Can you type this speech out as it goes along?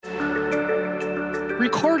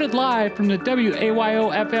recorded live from the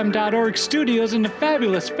WAYOFM.org studios in the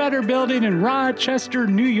fabulous Fetter Building in Rochester,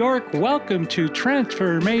 New York. Welcome to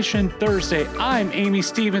Transformation Thursday. I'm Amy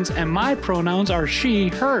Stevens, and my pronouns are she,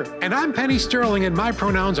 her. And I'm Penny Sterling, and my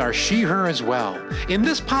pronouns are she, her as well. In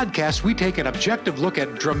this podcast, we take an objective look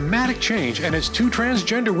at dramatic change, and as two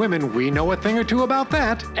transgender women, we know a thing or two about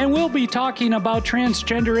that. And we'll be talking about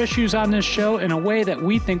transgender issues on this show in a way that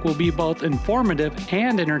we think will be both informative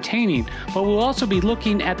and entertaining. But we'll also be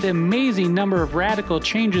looking at the amazing number of radical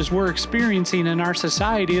changes we're experiencing in our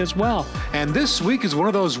society as well. And this week is one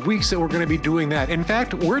of those weeks that we're going to be doing that. In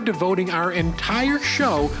fact, we're devoting our entire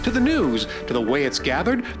show to the news, to the way it's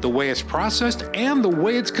gathered, the way it's processed, and the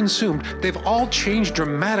way it's consumed. They've all changed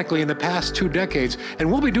dramatically in the past 2 decades, and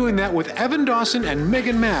we'll be doing that with Evan Dawson and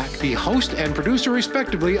Megan Mack, the host and producer,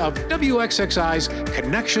 respectively, of WXXI's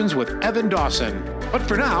Connections with Evan Dawson. But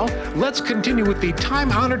for now, let's continue with the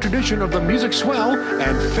time-honored tradition of the music swell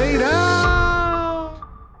and fade out.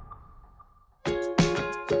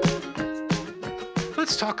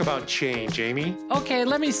 Let's talk about change, Amy. Okay,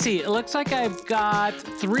 let me see. It looks like I've got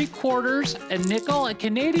 3/4, a nickel, a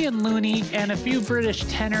Canadian loonie, and a few British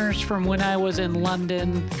tenors from when I was in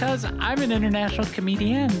London, because I'm an international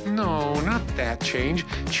comedian. No, not that change.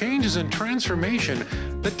 Change is in transformation.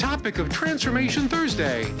 The topic of Transformation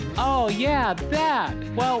Thursday. Oh, yeah, that.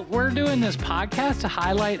 Well, we're doing this podcast to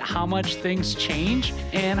highlight how much things change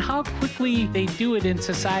and how quickly they do it in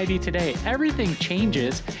society today. Everything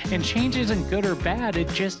changes, and change isn't good or bad, it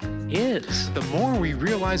just is. The more we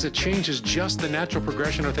realize that change is just the natural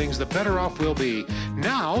progression of things, the better off we'll be.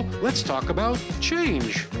 Now, let's talk about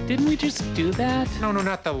change. Didn't we just do that? No,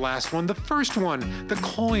 not the last one. The first one. The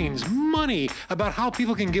coins, money, about how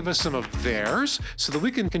people can give us some of theirs so that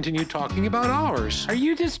we can continue talking about ours. Are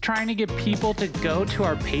you just trying to get people to go to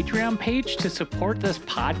our Patreon page to support this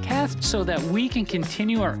podcast so that we can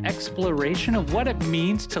continue our exploration of what it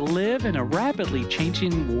means to live in a rapidly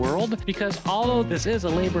changing world? Because although this is a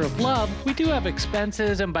labor of love, we do have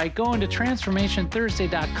expenses, and by going to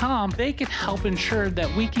TransformationThursday.com, they can help ensure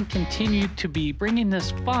that we can continue to be bringing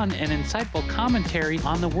this fun and insightful commentary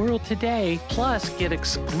on the world today, plus get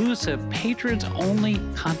exclusive patrons-only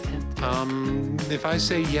content. If I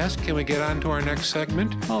say yes, can we get on to our next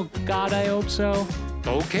segment? Oh, God, I hope so.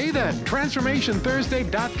 Okay then,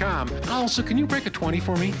 TransformationThursday.com. Also, can you break a 20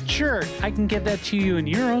 for me? Sure, I can get that to you in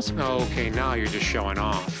euros. Okay, now you're just showing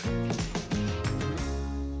off.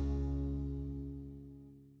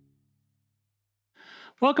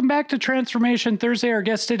 Welcome back to Transformation Thursday. Our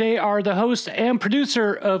guests today are the host and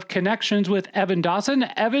producer of Connections with Evan Dawson,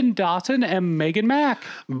 and Megan Mack.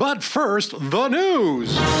 But first, the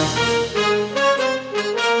news. I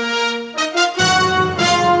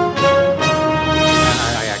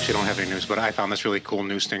actually don't have any news, but I found this really cool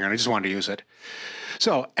news stinger, and I just wanted to use it.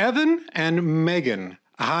 So, Evan and Megan,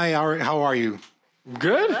 hi, how are you?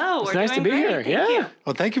 Good. Oh, it's nice to be here. Thank you.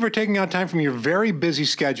 Well, thank you for taking out time from your very busy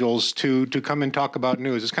schedules to come and talk about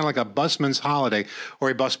news. It's kind of like a busman's holiday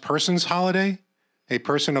or a bus person's holiday. A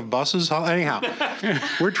person of buses? Anyhow,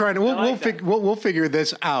 we're trying to, we'll figure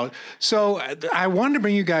this out. So I wanted to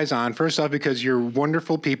bring you guys on, first off, because you're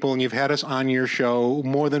wonderful people and you've had us on your show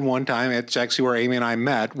more than one time. It's actually where Amy and I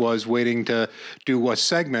met, was waiting to do a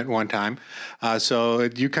segment one time. So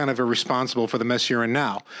you kind of are responsible for the mess you're in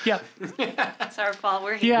now. Yep. It's our fault.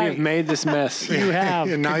 We're here. Yeah. We've made this mess. You have.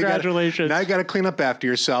 Congratulations. Now you got to clean up after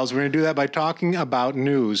yourselves. We're going to do that by talking about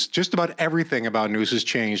news. Just about everything about news has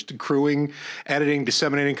changed. Crewing, editing,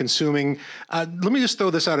 disseminating, consuming. Let me just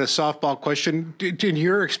throw this out as a softball question. In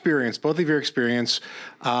your experience, both of your experience,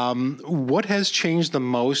 what has changed the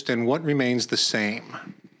most and what remains the same?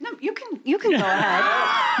 No, you can go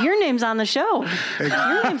ahead. Your name's on the show.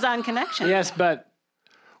 Your name's on Connection. Yes, but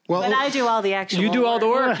But I do all the actual you do all the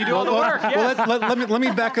work. You do all the work. Well, let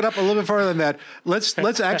me back it up a little bit further than that.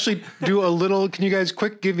 Let's actually do a little. Can you guys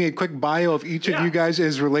give me a quick bio of each of you guys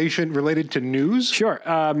is related to news? Sure.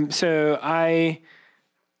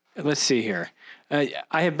 Let's see here. I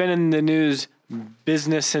have been in the news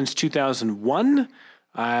business since 2001.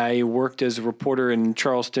 I worked as a reporter in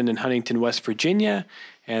Charleston and Huntington, West Virginia,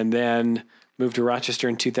 and then moved to Rochester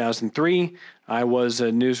in 2003. I was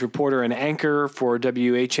a news reporter and anchor for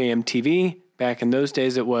WHAM-TV. Back in those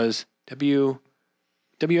days, it was WOKR,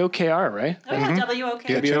 right? Oh, yeah, WOKR.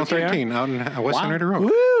 Yeah, Channel 13 out in West Henrietta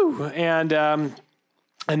Road. Woo! And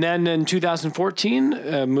then in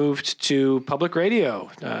 2014, moved to public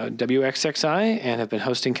radio, WXXI, and have been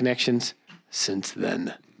hosting Connections since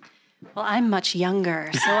then. Well, I'm much younger,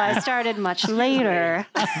 so I started much later.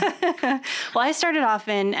 Well, I started off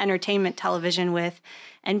in entertainment television with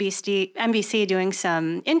NBC doing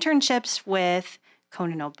some internships with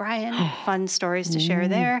Conan O'Brien, fun stories to share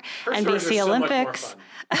there. stories NBC are so much more Olympics.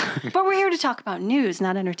 But we're here to talk about news,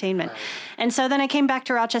 not entertainment. Right. And so then I came back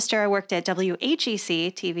to Rochester. I worked at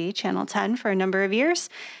WHEC TV, Channel 10, for a number of years,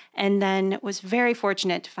 and then was very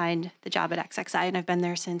fortunate to find the job at XXI, and I've been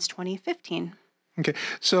there since 2015. Okay.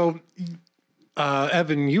 So,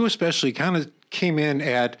 Evan, you especially kind of came in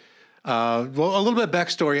at, a little bit of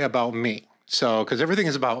backstory about me. So, because everything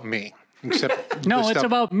is about me. Except no, it's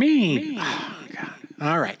about me. Oh, God.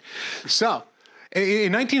 All right. So,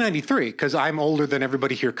 in 1993, because I'm older than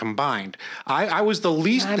everybody here combined, I was the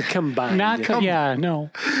least... Not combined. Yeah,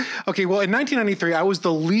 no. Okay, well, in 1993, I was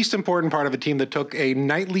the least important part of a team that took a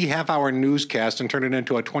nightly half-hour newscast and turned it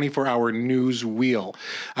into a 24-hour news wheel.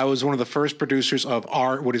 I was one of the first producers of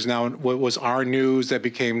what was Our News, that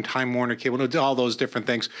became Time Warner Cable, all those different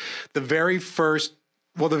things. The very first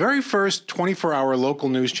 24-hour local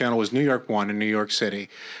news channel was New York One in New York City,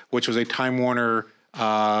 which was a Time Warner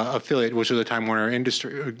affiliate, which was a Time Warner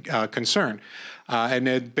industry concern. And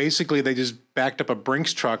they just backed up a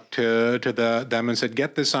Brinks truck to them and said,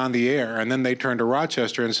 get this on the air. And then they turned to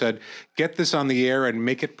Rochester and said, get this on the air and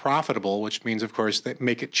make it profitable, which means, of course, that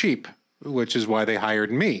make it cheap, which is why they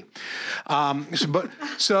hired me.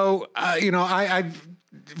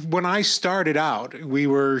 When I started out, we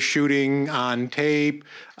were shooting on tape.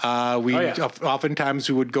 Oftentimes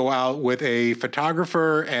we would go out with a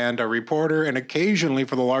photographer and a reporter, and occasionally,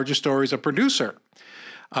 for the larger stories, a producer.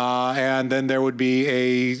 And then there would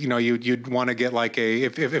be you'd want to get like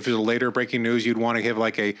if it was a later breaking news, you'd want to give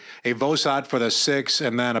like a VOSOT for the 6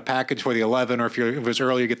 and then a package for the 11, or if it was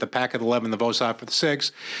earlier, you get the packet 11, the VOSOT for the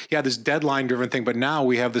 6. Yeah, this deadline driven thing. But now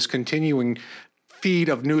we have this continuing feed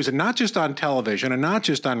of news, and not just on television and not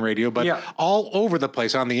just on radio, but all over the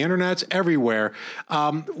place, on the internets, everywhere.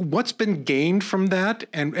 What's been gained from that,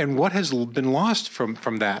 and what has been lost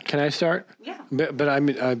from that? Can I start? Yeah. But I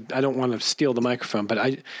don't want to steal the microphone,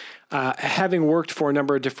 but having worked for a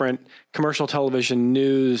number of different commercial television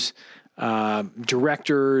news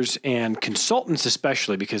directors and consultants,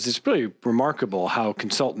 especially, because it's really remarkable how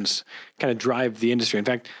consultants kind of drive the industry. In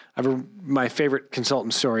fact, my favorite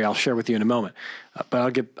consultant story I'll share with you in a moment, but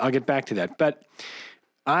I'll get back to that. But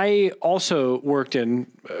I also worked in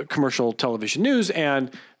commercial television news,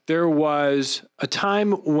 and there was a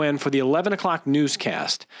time when, for the 11 o'clock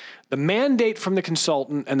newscast, the mandate from the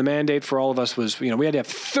consultant and the mandate for all of us was, we had to have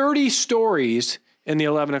 30 stories in the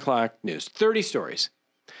 11 o'clock news. 30 stories.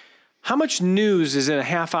 How much news is in a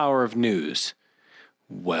half hour of news?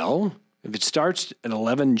 Well, if it starts at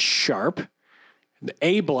 11 sharp, the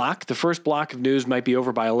A block, the first block of news, might be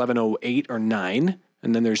over by 11:08 or 9,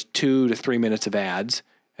 and then there's 2 to 3 minutes of ads,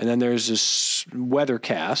 and then there's this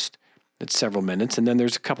weathercast that's several minutes, and then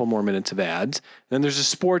there's a couple more minutes of ads, and then there's a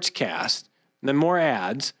sports cast, and then more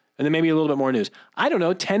ads, and then maybe a little bit more news. I don't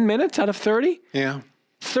know, 10 minutes out of 30? Yeah.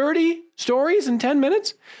 30 stories in 10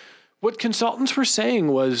 minutes? What consultants were saying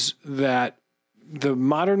was that the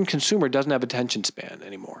modern consumer doesn't have attention span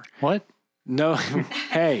anymore. What? No.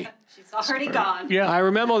 Hey. She's already gone. Yeah. I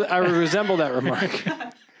resemble that remark.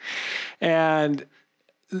 And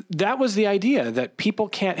that was the idea, that people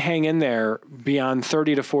can't hang in there beyond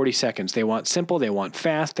 30 to 40 seconds. They want simple, they want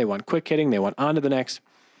fast, they want quick hitting, they want on to the next.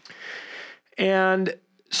 And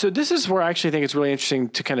so this is where I actually think it's really interesting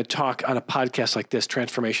to kind of talk on a podcast like this,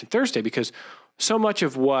 Transformation Thursday, because so much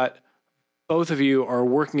of what both of you are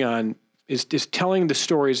working on is telling the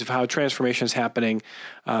stories of how transformation is happening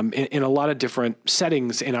in a lot of different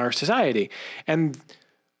settings in our society. And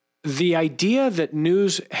the idea that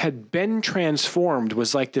news had been transformed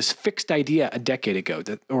was like this fixed idea a decade ago,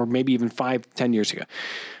 or maybe even 5-10 years ago,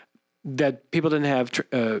 that people didn't have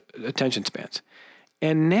attention spans.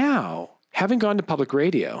 And now, having gone to public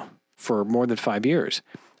radio for more than 5 years,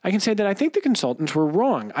 I can say that I think the consultants were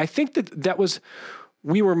wrong. I think that was...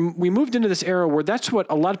 We moved into this era where that's what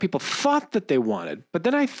a lot of people thought that they wanted. But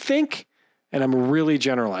then I think, and I'm really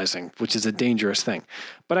generalizing, which is a dangerous thing,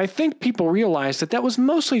 but I think people realized that was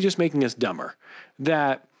mostly just making us dumber.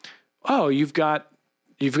 That, you've got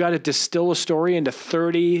to distill a story into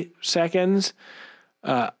 30 seconds.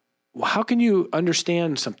 How can you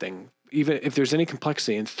understand something, even if there's any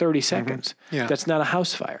complexity, in 30 seconds? Mm-hmm. Yeah. That's not a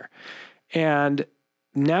house fire. And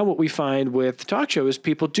now what we find with the talk show is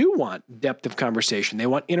people do want depth of conversation. They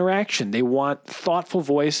want interaction. They want thoughtful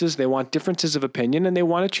voices. They want differences of opinion, and they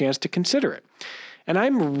want a chance to consider it. And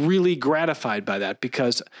I'm really gratified by that,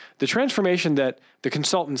 because the transformation that the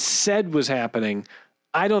consultant said was happening,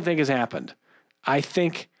 I don't think has happened. I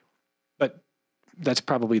think, but that's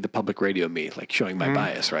probably the public radio me, like showing my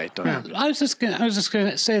bias, right? I was just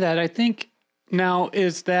gonna say that. I think now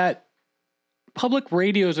is that public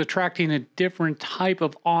radio is attracting a different type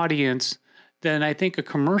of audience than I think a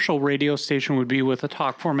commercial radio station would be with a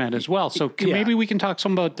talk format as well. So maybe we can talk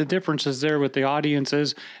some about the differences there with the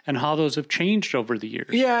audiences and how those have changed over the years.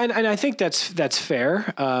 Yeah, and I think that's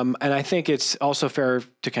fair. And I think it's also fair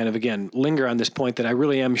to kind of, again, linger on this point that I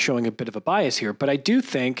really am showing a bit of a bias here. But I do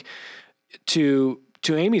think, to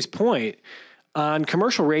Amy's point, on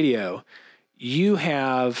commercial radio, you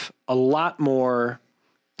have a lot more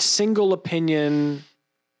single opinion.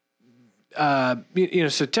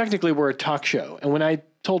 So technically we're a talk show. And when I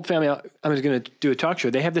told family I was going to do a talk show,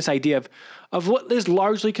 they have this idea of what is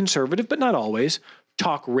largely conservative, but not always,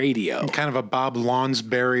 talk radio. Kind of a Bob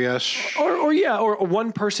Lonsberry-ish. Or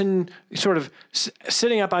one person sort of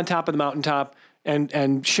sitting up on top of the mountaintop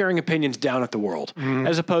and sharing opinions down at the world,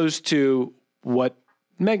 as opposed to what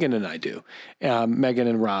Megan and I do, Megan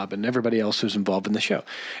and Rob and everybody else who's involved in the show.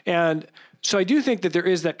 And so I do think that there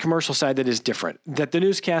is that commercial side that is different, that the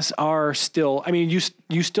newscasts are still, I mean,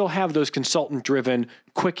 you still have those consultant-driven,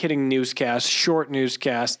 quick-hitting newscasts, short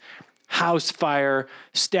newscasts, house fire,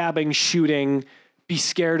 stabbing, shooting, be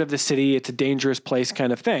scared of the city, it's a dangerous place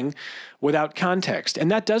kind of thing, without context. And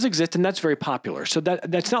that does exist, and that's very popular. So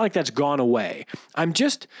that's not like that's gone away. I'm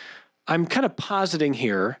kind of positing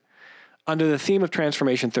here, under the theme of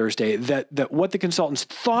Transformation Thursday, that what the consultants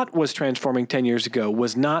thought was transforming 10 years ago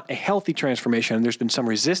was not a healthy transformation, and there's been some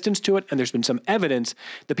resistance to it, and there's been some evidence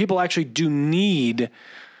that people actually do need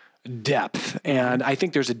depth. And I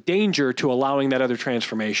think there's a danger to allowing that other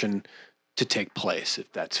transformation to take place,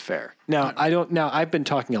 if that's fair. Now, I've been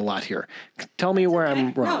talking a lot here. Tell me where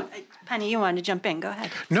I'm wrong. No, Penny, you wanted to jump in. Go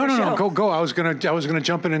ahead. No, go. I was gonna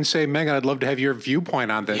jump in and say, Megan, I'd love to have your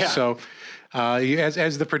viewpoint on this. Yeah. So,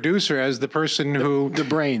 as the producer, as the person who the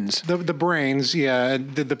brains, the brains,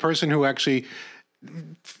 the person who actually,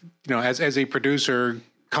 as a producer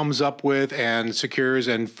comes up with and secures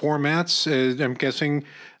and formats, I'm guessing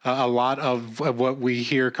a lot of what we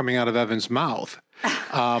hear coming out of Evan's mouth.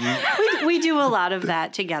 We do a lot of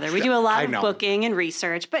that together. We do a lot of booking and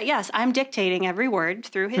research. But yes, I'm dictating every word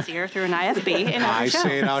through his ear, through an IFB. In every show.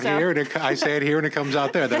 Say it out here, and I say it here, and it comes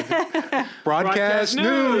out there. Broadcast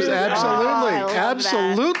news, absolutely,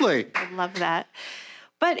 absolutely. I love that.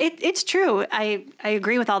 But it's true. I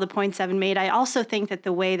agree with all the points Evan made. I also think that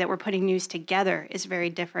the way that we're putting news together is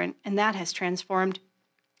very different, and that has transformed.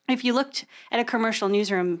 If you looked at a commercial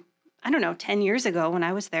newsroom, 10 years ago when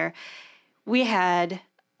I was there, we had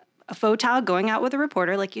a photog going out with a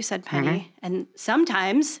reporter, like you said, Penny. And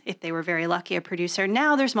sometimes, if they were very lucky, a producer.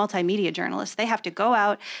 Now there's multimedia journalists. They have to go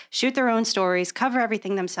out, shoot their own stories, cover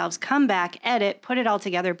everything themselves, come back, edit, put it all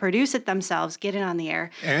together, produce it themselves, get it on the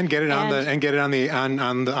air, and get it online.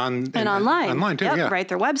 Online too. Yep, yeah. Write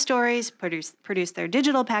their web stories, produce their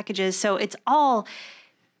digital packages. So it's all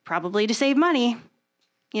probably to save money.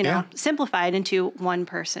 Simplified into one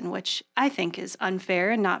person, which I think is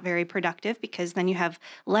unfair and not very productive, because then you have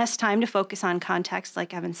less time to focus on context,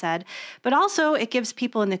 like Evan said. But also it gives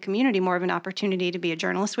people in the community more of an opportunity to be a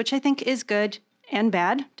journalist, which I think is good and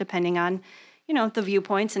bad, depending on, the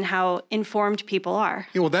viewpoints and how informed people are.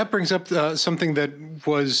 Yeah, well, that brings up something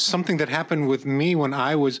that happened with me when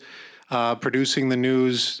I was producing the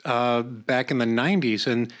news back in the 90s,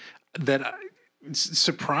 and that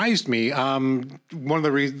surprised me. One of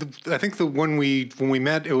the reasons, I think, when we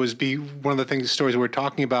met, it was one of the stories we were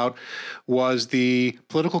talking about was the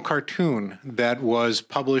political cartoon that was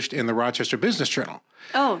published in the Rochester Business Journal.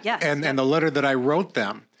 Oh, yes. And the letter that I wrote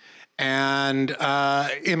them. And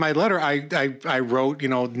in my letter, I wrote,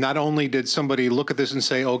 not only did somebody look at this and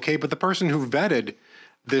say, okay, but the person who vetted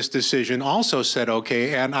this decision also said,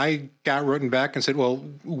 okay. And I got written back and said, well,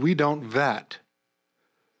 we don't vet.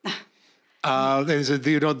 Because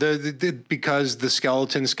the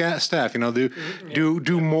skeleton staff,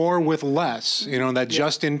 do more with less, that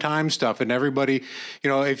just in time stuff, and everybody,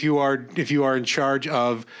 if you are in charge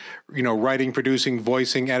of, writing, producing,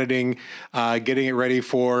 voicing, editing, getting it ready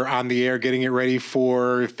for on the air, getting it ready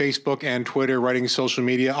for Facebook and Twitter, writing social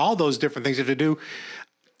media, all those different things you have to do.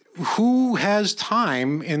 Who has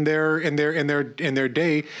time in their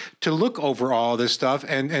day to look over all this stuff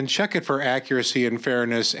and check it for accuracy and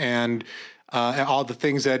fairness and all the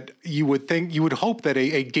things that you would hope that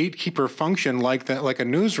a gatekeeper function like a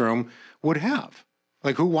newsroom would have?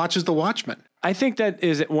 Like, who watches the Watchmen? I think that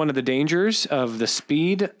is one of the dangers of the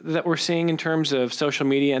speed that we're seeing in terms of social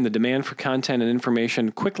media and the demand for content and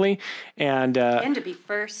information quickly, and to be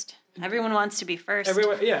first. Everyone wants to be first.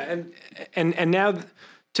 Everyone, yeah, and now.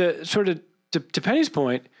 To sort of to Penny's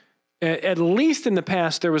point, at least in the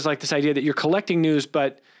past, there was like this idea that you're collecting news,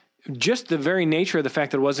 but just the very nature of the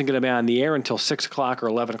fact that it wasn't going to be on the air until 6 o'clock or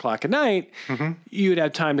 11 o'clock at night, you'd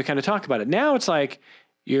have time to kind of talk about it. Now it's like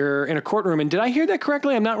you're in a courtroom and did I hear that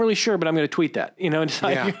correctly? I'm not really sure, but I'm going to tweet that, and it's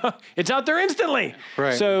like, it's out there instantly.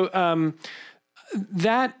 Right. So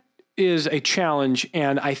that is a challenge.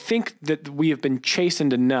 And I think that we have been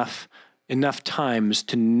chastened enough times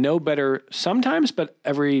to know better sometimes, but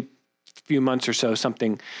every few months or so,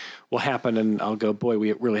 something will happen and I'll go, boy,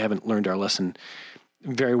 we really haven't learned our lesson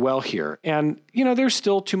very well here. And, there's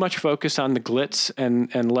still too much focus on the glitz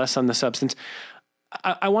and less on the substance.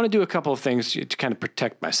 I want to do a couple of things to kind of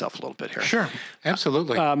protect myself a little bit here. Sure.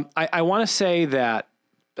 Absolutely. I want to say that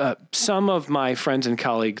some of my friends and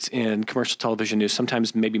colleagues in commercial television news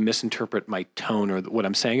sometimes maybe misinterpret my tone or what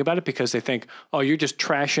I'm saying about it because they think, oh, you're just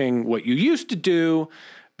trashing what you used to do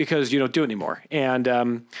because you don't do it anymore. And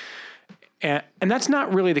that's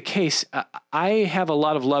not really the case. I have a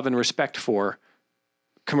lot of love and respect for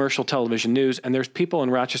commercial television news, and there's people in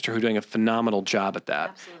Rochester who are doing a phenomenal job at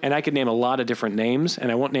that. Absolutely. And I could name a lot of different names,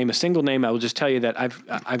 and I won't name a single name. I will just tell you that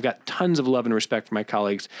I've got tons of love and respect for my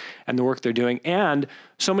colleagues and the work they're doing, and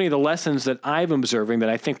so many of the lessons that I'm observing that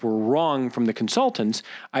I think were wrong from the consultants,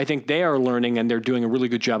 I think they are learning, and they're doing a really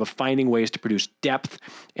good job of finding ways to produce depth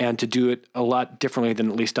and to do it a lot differently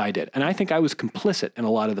than at least I did. And I think I was complicit in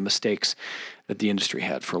a lot of the mistakes that the industry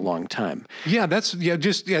had for a long time. Yeah,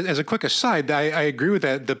 just as a quick aside, I agree with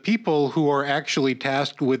that. The people who are actually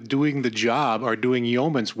tasked with doing the job are doing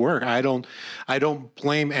yeoman's work. I don't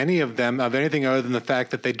blame any of them of anything other than the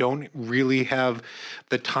fact that they don't really have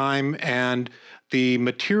the time and the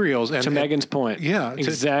materials. And, to Megan's point. Yeah,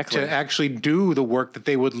 exactly. To actually do the work that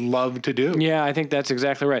they would love to do. Yeah, I think that's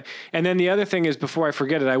exactly right. And then the other thing is, before I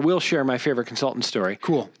forget it, I will share my favorite consultant story.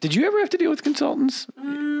 Cool. Did you ever have to deal with consultants?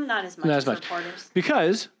 Not as much as reporters.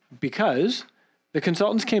 Because the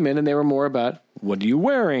consultants came in and they were more about, what are you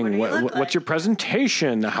wearing? What's your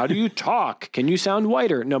presentation? How do you talk? Can you sound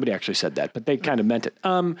whiter? Nobody actually said that, but they kind of meant it.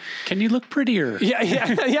 Can you look prettier? Yeah.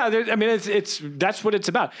 I mean, that's what it's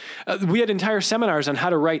about. We had entire seminars on how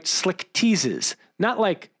to write slick teases. Not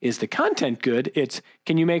like, is the content good? It's,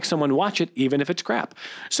 can you make someone watch it even if it's crap?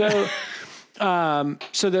 So...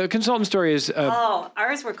 So the consultant story is...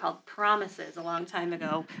 ours were called promises a long time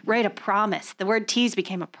ago. Write a promise. The word tease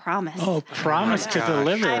became a promise. Oh, promise to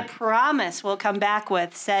deliver. I promise we'll come back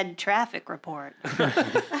with said traffic report.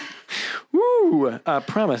 Woo!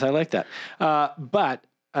 Promise. I like that.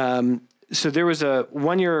 So there was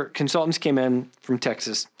one year consultants came in from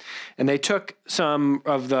Texas, and they took some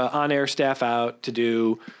of the on-air staff out to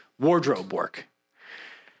do wardrobe work.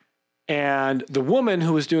 And the woman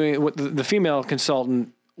who was doing the female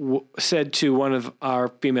consultant said to one of our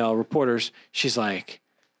female reporters, she's like,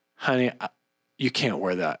 honey, you can't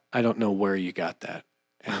wear that. I don't know where you got that.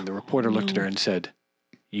 And the reporter looked at her and said,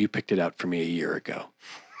 you picked it out for me a year ago.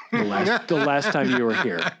 The last time you were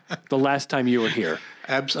here. The last time you were here.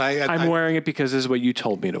 I'm wearing it because this is what you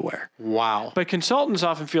told me to wear. Wow. But consultants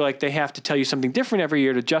often feel like they have to tell you something different every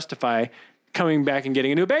year to justify coming back and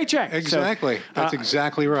getting a new paycheck. Exactly. So, that's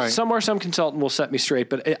exactly right. Some consultant will set me straight,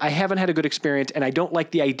 but I haven't had a good experience, and I don't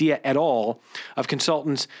like the idea at all of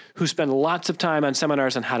consultants who spend lots of time on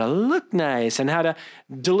seminars on how to look nice and how to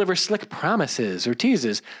deliver slick promises or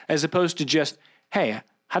teases, as opposed to just, hey,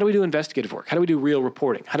 how do we do investigative work? How do we do real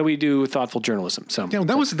reporting? How do we do thoughtful journalism? So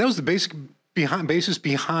that was the basis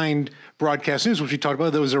behind broadcast news, which we talked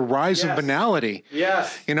about. There was a rise of banality.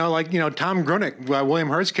 Yes. Tom Grunick, William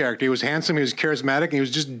Hurt's character, he was handsome, he was charismatic, and he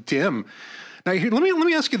was just dim. Now, let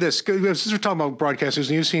me ask you this, since we're talking about broadcast news,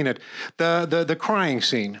 and you've seen it, the crying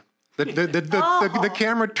scene. The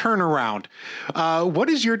camera turnaround. What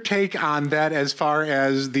is your take on that as far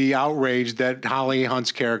as the outrage that Holly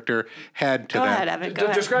Hunt's character had to Go that? ahead, Evan. Go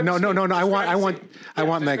ahead. No. I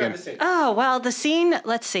want Megan. Oh, well, the scene,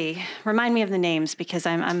 let's see. Remind me of the names because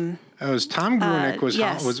I'm It was Tom Grunick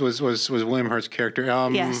yes. was William Hurt's character.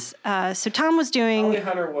 yes. So Tom was doing... Holly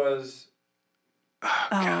Hunter was...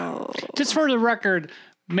 Just for the record,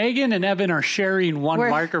 Megan and Evan are sharing one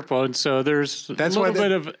microphone, so there's a little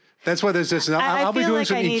bit of... That's why there's this. I'll be doing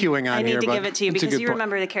some EQing on here. I need to give it to you because you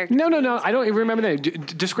remember the character. No. I don't even remember the name.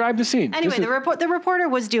 Describe the scene. Anyway, the reporter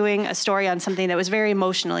was doing a story on something that was very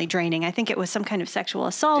emotionally draining. I think it was some kind of sexual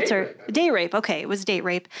assault date rape. Okay, it was date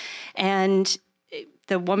rape. And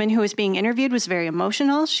the woman who was being interviewed was very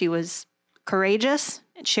emotional. She was courageous.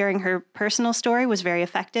 Sharing her personal story, was very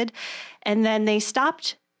affected. And then they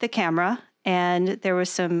stopped the camera and there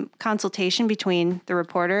was some consultation between the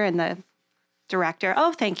reporter and the director.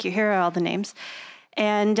 Oh, thank you. Here are all the names.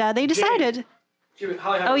 And they decided...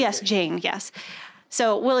 Jane, yes.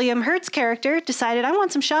 So William Hurt's character decided, I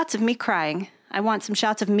want some shots of me crying. I want some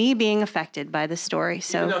shots of me being affected by the story.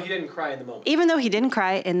 So Even though he didn't cry in the moment. Even though he didn't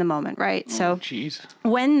cry in the moment, right? So Jeez.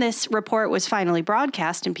 when this report was finally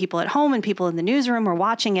broadcast and people at home and people in the newsroom were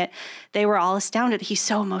watching it, they were all astounded. He's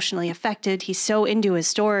so emotionally affected. He's so into his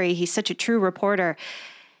story. He's such a true reporter.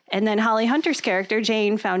 And then Holly Hunter's character,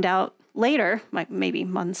 Jane, found out later, like maybe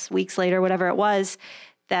months, weeks later, whatever it was,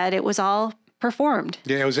 that it was all performed.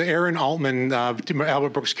 Yeah, it was Aaron Altman, Albert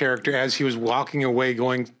Brooks' character, as he was walking away,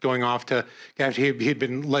 going off to after he'd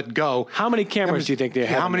been let go. How many cameras do you think they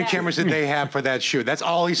had? How many cameras did they have for that shoot? That's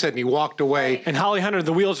all he said, and he walked away. And Holly Hunter,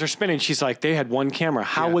 the wheels are spinning. She's like, they had one camera.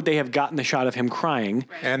 How would they have gotten the shot of him crying?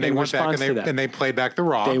 And they in went back response to that? and they played back the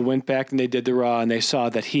raw. They went back and they did the raw, and they saw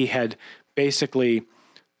that he had basically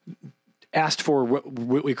asked for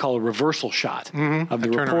what we call a reversal shot of the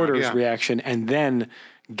turnaround, reporter's yeah. reaction, and then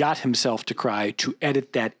got himself to cry to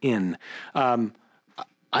edit that in.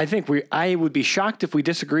 I think I would be shocked if we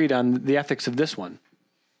disagreed on the ethics of this one.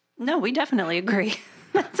 No, we definitely agree.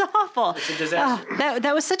 That's awful. It's a disaster.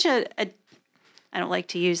 That was such a I don't like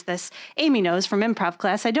to use this. Amy knows from improv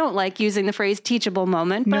class, I don't like using the phrase teachable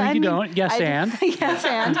moment. But No, I you mean, don't. Yes, and. Yes,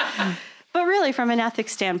 and. But really, from an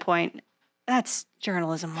ethics standpoint, that's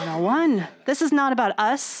journalism 101. This is not about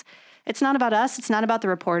us. It's not about us. It's not about the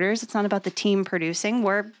reporters. It's not about the team producing.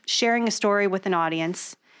 We're sharing a story with an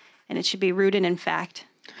audience, and it should be rooted in fact.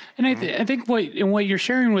 And I think what you're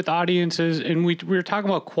sharing with audiences, and we were talking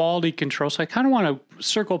about quality control, so I kind of want to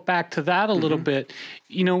circle back to that a little bit.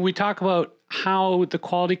 You know, we talk about how the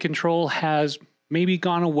quality control has maybe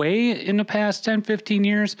gone away in the past 10, 15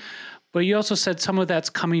 years, but you also said some of that's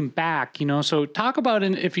coming back, you know. So talk about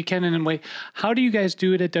it, if you can, in a way, how do you guys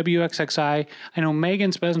do it at WXXI? I know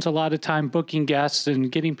Megan spends a lot of time booking guests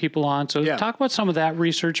and getting people on. So talk about some of that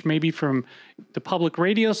research, maybe from the public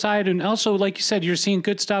radio side. And also, like you said, you're seeing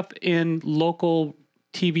good stuff in local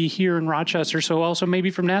TV here in Rochester. So also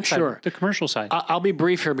maybe from that side, the commercial side. I'll be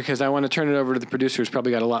brief here because I want to turn it over to the producer who's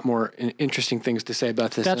probably got a lot more interesting things to say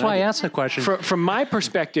about this. That's why I asked the question. From my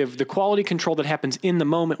perspective, the quality control that happens in the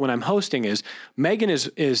moment when I'm hosting is Megan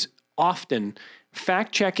is often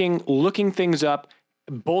fact-checking, looking things up,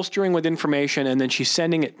 bolstering with information, and then she's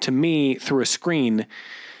sending it to me through a screen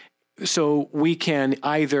so we can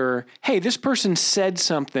either, hey, this person said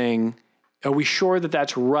something. Are we sure that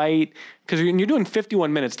that's right? Because when you're doing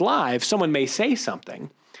 51 minutes live, someone may say something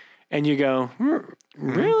and you go,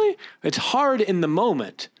 really? It's hard in the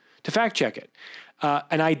moment to fact check it.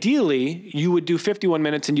 And ideally, you would do 51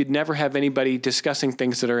 minutes and you'd never have anybody discussing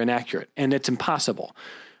things that are inaccurate. And it's impossible.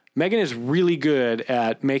 Megan is really good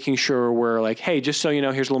at making sure we're like, hey, just so you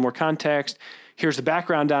know, here's a little more context. Here's the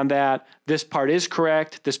background on that. This part is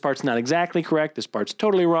correct. This part's not exactly correct. This part's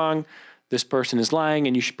totally wrong. This person is lying,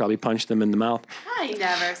 and you should probably punch them in the mouth. I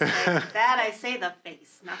never say that. I say the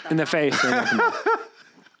face, not the In the face.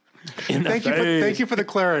 In the Thank you for the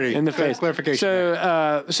clarity. In the face. Clarification.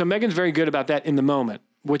 So Megan's very good about that in the moment,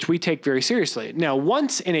 which we take very seriously. Now,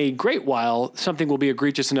 once in a great while, something will be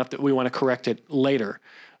egregious enough that we want to correct it later.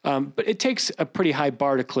 But it takes a pretty high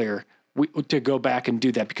bar to clear to go back and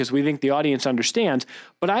do that because we think the audience understands.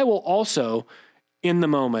 But I will also, in the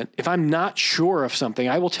moment, if I'm not sure of something,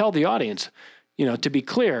 I will tell the audience, you know, to be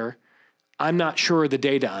clear, I'm not sure of the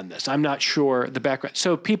data on this. I'm not sure the background.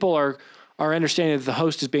 So people are understanding that the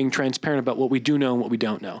host is being transparent about what we do know and what we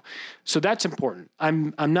don't know. So that's important.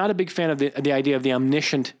 I'm not a big fan of the idea of the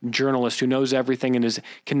omniscient journalist who knows everything and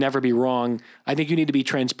can never be wrong. I think you need to be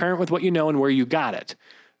transparent with what you know and where you got it.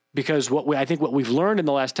 Because I think what we've learned in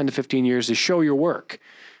the last 10 to 15 years is show your work.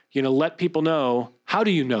 You know, let people know, how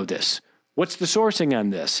do you know this? What's the sourcing on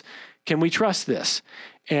this? Can we trust this?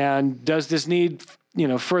 And does this need, you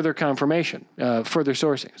know, further confirmation, further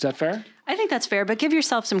sourcing? Is that fair? I think that's fair, but give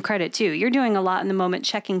yourself some credit too. You're doing a lot in the moment,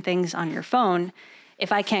 checking things on your phone.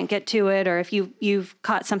 If I can't get to it, or if you've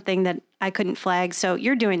caught something that I couldn't flag, so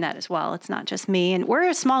you're doing that as well. It's not just me, and we're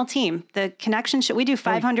a small team. The Connection show, we do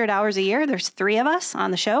 500 hours a year. There's 3 of us on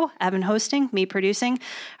the show: Evan hosting, me producing,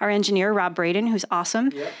 our engineer Rob Braden, who's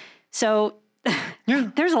awesome. Yep. So.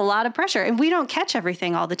 There's a lot of pressure, and we don't catch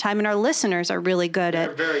everything all the time, and our listeners are really good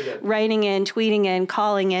at writing in, tweeting in,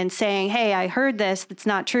 calling in, saying, hey, I heard this, that's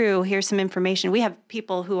not true, here's some information. We have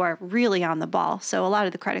people who are really on the ball, so a lot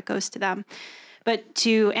of the credit goes to them. But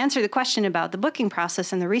to answer the question about the booking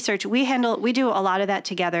process and the research, we do a lot of that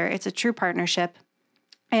together. It's a true partnership.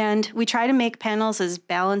 And we try to make panels as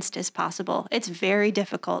balanced as possible. It's very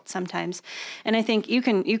difficult sometimes. And I think you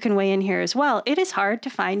can weigh in here as well. It is hard to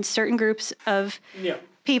find certain groups of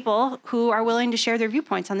people who are willing to share their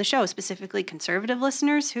viewpoints on the show, specifically conservative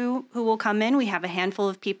listeners who will come in. We have a handful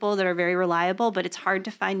of people that are very reliable, but it's hard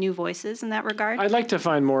to find new voices in that regard. I'd like to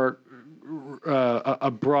find more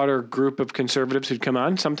a broader group of conservatives who'd come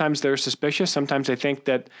on. Sometimes they're suspicious. Sometimes they think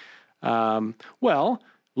that, well,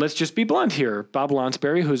 let's just be blunt here. Bob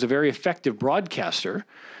Lonsberry, who's a very effective broadcaster,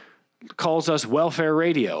 calls us welfare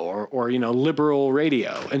radio or liberal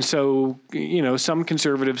radio. And so, some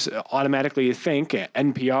conservatives automatically think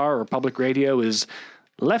NPR or public radio is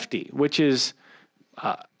lefty, which is,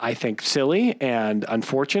 I think, silly and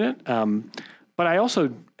unfortunate. But I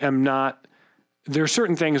also am not, there are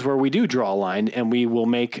certain things where we do draw a line and we will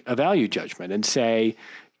make a value judgment and say,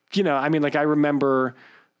 I remember,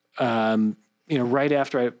 right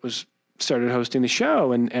after I started hosting the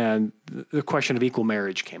show and the question of equal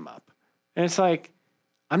marriage came up. And it's like,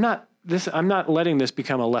 I'm not letting this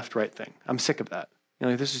become a left-right thing. I'm sick of that.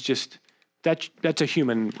 This is just, that's a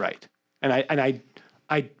human right. And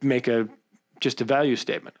I make just a value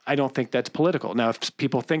statement. I don't think that's political. Now, if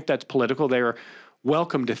people think that's political, they are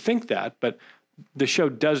welcome to think that, but the show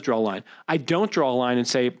does draw a line. I don't draw a line and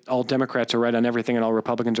say all Democrats are right on everything and all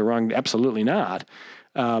Republicans are wrong. Absolutely not.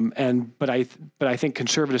 But I think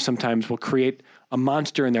conservatives sometimes will create a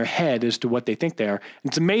monster in their head as to what they think they are. And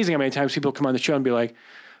it's amazing how many times people come on the show and be like,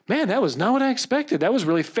 man, that was not what I expected. That was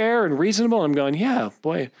really fair and reasonable. And I'm going, yeah,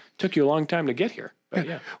 boy, it took you a long time to get here. But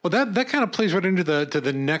yeah. Well, that kind of plays right into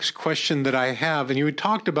the next question that I have. And you had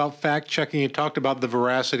talked about fact checking. You talked about the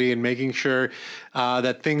veracity and making sure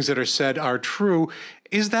that things that are said are true.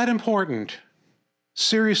 Is that important?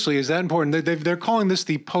 Seriously, is that important? They're calling this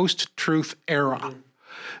the post-truth era. Mm-hmm.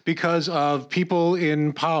 Because of people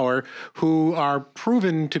in power who are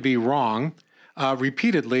proven to be wrong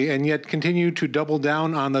repeatedly and yet continue to double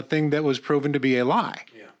down on the thing that was proven to be a lie.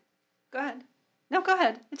 Yeah. Go ahead. No, go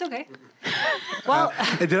ahead. It's okay. Well,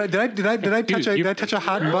 did I touch a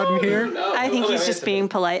hot button here? No, I think he's just being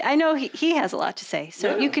polite. I know he has a lot to say,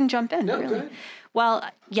 so you can jump in. No, really. Well,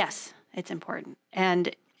 yes, it's important,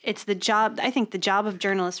 and it's the job. I think the job of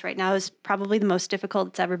journalists right now is probably the most difficult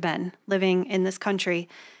it's ever been living in this country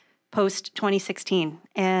post 2016.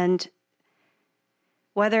 And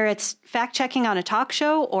whether it's fact checking on a talk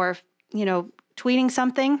show or, tweeting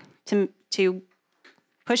something to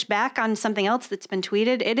push back on something else that's been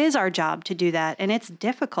tweeted, it is our job to do that. And it's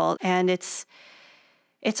difficult. And it's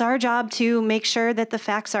our job to make sure that the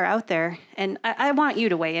facts are out there. And I want you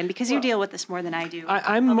to weigh in because you deal with this more than I do.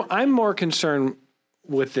 I'm more concerned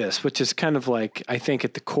with this, which is kind of like, I think,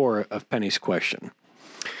 at the core of Penny's question.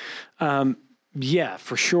 Yeah,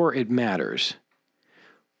 for sure it matters.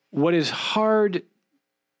 What is hard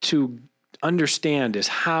to understand is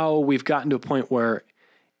how we've gotten to a point where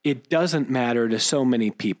it doesn't matter to so many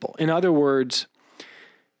people. In other words,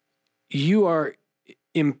 you are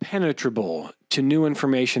impenetrable to new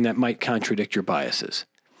information that might contradict your biases.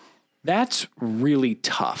 That's really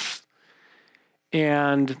tough.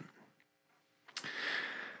 And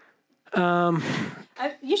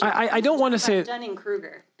I don't want to say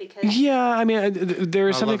Dunning-Kruger because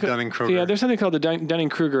there's something Dunning-Kruger. Yeah, there's something called the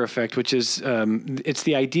Dunning-Kruger effect, which is it's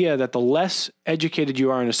the idea that the less educated you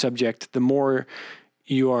are on a subject, the more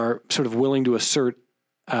you are sort of willing to assert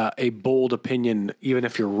a bold opinion, even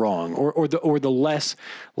if you're wrong, or the less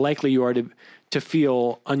likely you are to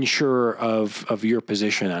feel unsure of your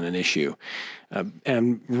position on an issue.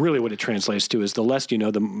 And really what it translates to is the less you know,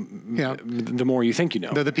 the more you think you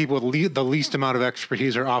know. The people with the least amount of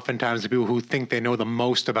expertise are oftentimes the people who think they know the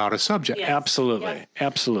most about a subject. Yes. Absolutely. Yes.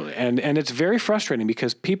 Absolutely. And it's very frustrating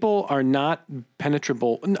because people are not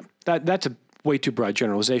penetrable. No, that's a way too broad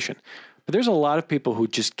generalization. But there's a lot of people who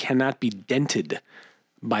just cannot be dented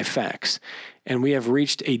by facts. And we have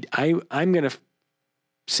reached I'm going to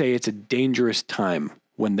say it's a dangerous time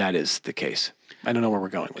when that is the case. I don't know where we're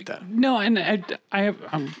going with that. No, and I'm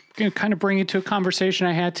going to kind of bring it to a conversation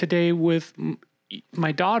I had today with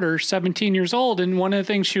my daughter, 17 years old. And one of the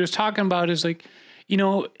things she was talking about is like,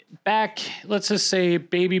 back, let's just say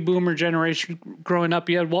baby boomer generation growing up,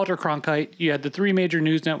 you had Walter Cronkite, you had the three major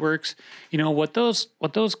news networks. What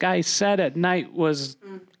those guys said at night was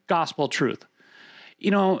gospel truth.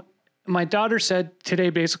 My daughter said today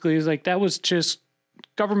basically is like, that was just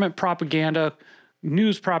government propaganda,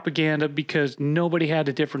 news propaganda, because nobody had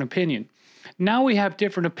a different opinion. Now we have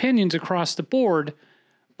different opinions across the board,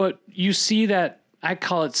 but you see that, I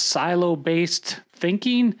call it silo-based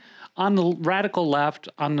thinking on the radical left,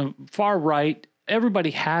 on the far right.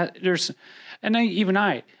 Everybody I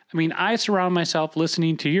surround myself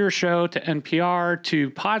listening to your show, to NPR,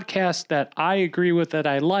 to podcasts that I agree with, that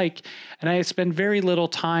I like, and I spend very little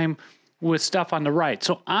time with stuff on the right.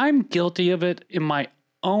 So I'm guilty of it in my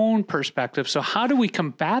own perspective. So how do we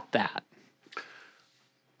combat that?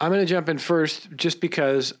 I'm going to jump in first just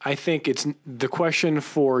because I think it's the question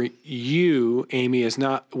for you, Amy,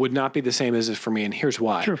 would not be the same as it for me. And here's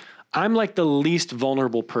why. Sure. I'm like the least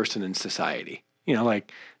vulnerable person in society.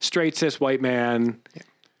 Like straight cis white man.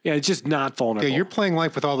 Yeah, it's just not vulnerable. Yeah, you're playing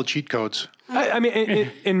life with all the cheat codes. I mean,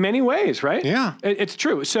 in many ways, right? Yeah. It's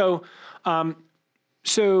true. So I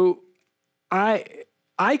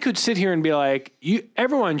could sit here and be like,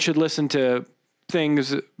 everyone should listen to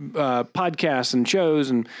things, podcasts and shows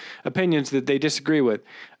and opinions that they disagree with.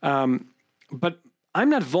 But I'm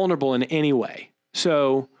not vulnerable in any way.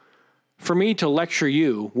 So for me to lecture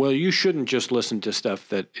you, well, you shouldn't just listen to stuff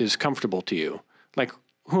that is comfortable to you. Like,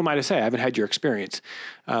 who am I to say? I haven't had your experience.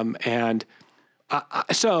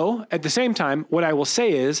 So at the same time, what I will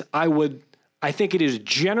say is I think it is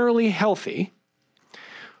generally healthy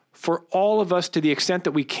for all of us, to the extent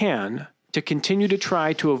that we can, to continue to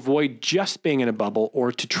try to avoid just being in a bubble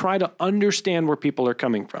or to try to understand where people are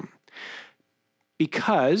coming from.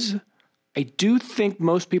 Because I do think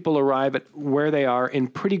most people arrive at where they are in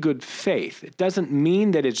pretty good faith. It doesn't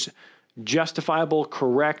mean that it's justifiable,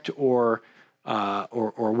 correct, or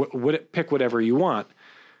pick whatever you want.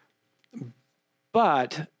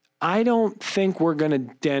 But I don't think we're going to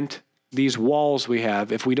dent these walls we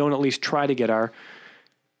have if we don't at least try to get our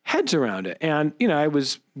heads around it. And, I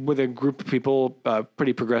was with a group of people,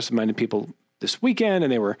 pretty progressive-minded people this weekend,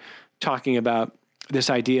 and they were talking about this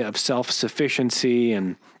idea of self-sufficiency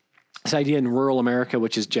and this idea in rural America,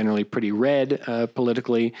 which is generally pretty red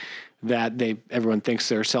politically, that everyone thinks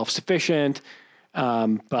they're self-sufficient.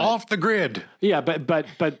 But off the grid. Yeah,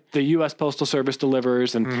 but the U.S. Postal Service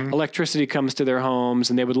delivers, and electricity comes to their homes,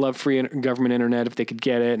 and they would love free government internet if they could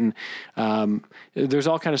get it. And there's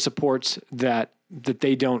all kind of supports that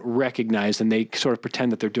they don't recognize, and they sort of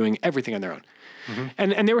pretend that they're doing everything on their own.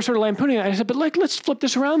 And they were sort of lampooning it. I said, but let's flip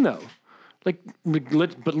this around though.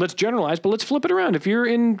 Let's generalize, but let's flip it around. If you're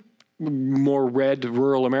in more red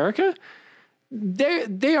rural America,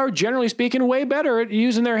 they are generally speaking way better at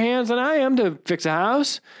using their hands than I am to fix a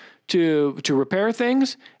house, to repair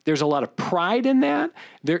things. There's a lot of pride in that.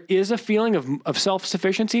 There is a feeling of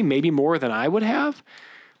self-sufficiency, maybe more than I would have.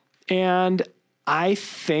 And I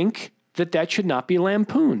think that should not be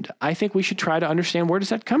lampooned. I think we should try to understand, where does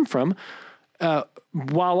that come from,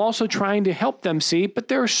 while also trying to help them see, but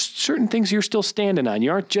there are certain things you're still standing on.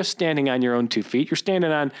 You aren't just standing on your own 2 feet. You're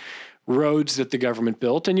standing on roads that the government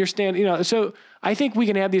built, and you're standing, so I think we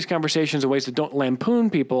can have these conversations in ways that don't lampoon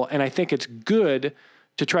people, and I think it's good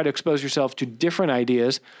to try to expose yourself to different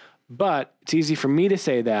ideas, but it's easy for me to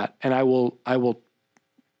say that, and I will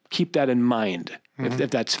keep that in mind,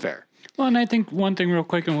 if that's fair. Well, and I think one thing real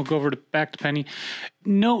quick, and we'll go back to Penny.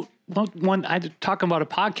 Talking about a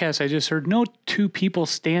podcast I just heard, no two people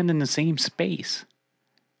stand in the same space.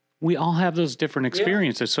 We all have those different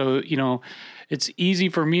experiences. Yeah. So, it's easy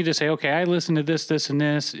for me to say, okay, I listen to this, this, and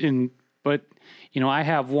this, but I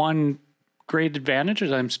have one great advantage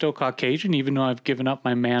is I'm still Caucasian, even though I've given up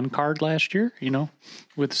my man card last year,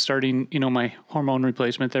 with starting, my hormone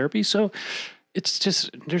replacement therapy. So it's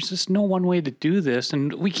just, there's just no one way to do this.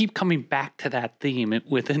 And we keep coming back to that theme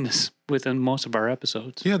within most of our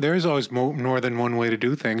episodes. Yeah, there is always more than one way to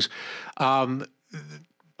do things.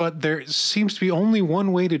 But there seems to be only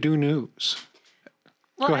one way to do news.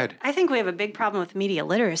 Well, Go ahead. I think we have a big problem with media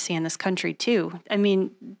literacy in this country, too. I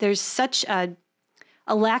mean, there's such a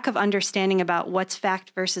lack of understanding about what's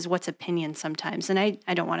fact versus what's opinion sometimes. And I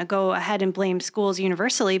don't want to go ahead and blame schools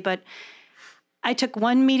universally, but I took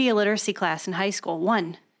one media literacy class in high school,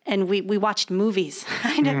 and we watched movies.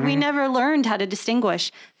 We never learned how to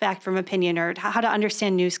distinguish fact from opinion, or how to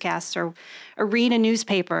understand newscasts, or read a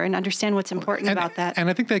newspaper and understand what's important about that. And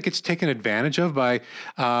I think that gets taken advantage of by,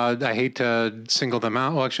 I hate to single them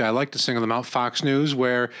out. Well, actually, I like to single them out, Fox News,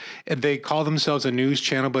 where they call themselves a news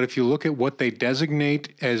channel. But if you look at what they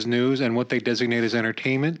designate as news and what they designate as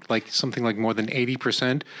entertainment, like something like more than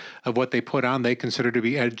 80% of what they put on, they consider to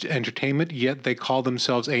be entertainment, yet they call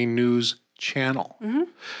themselves a news channel.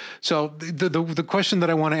 So the question that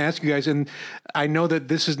I want to ask you guys, and I know that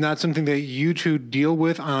this is not something that you two deal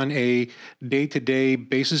with on a day-to-day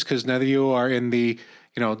basis, because neither of you are in the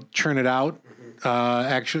churn it out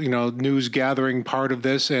actually news gathering part of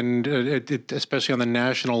this, and especially on the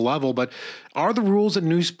national level. But are the rules that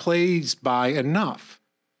news plays by enough?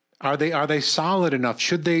 Are they solid enough?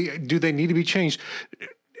 Do they need to be changed?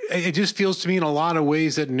 It just feels to me in a lot of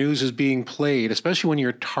ways that news is being played, especially when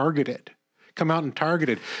you're targeted. Come out and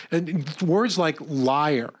targeted. And words like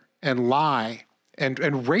liar and lie and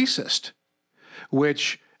racist,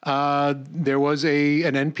 which there was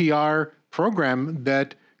an NPR program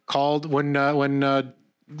that called when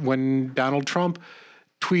Donald Trump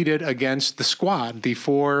tweeted against the Squad, the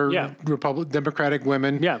 4 Yeah. Democratic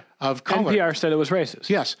women of color. NPR said it was racist.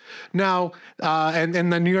 Yes. Now, and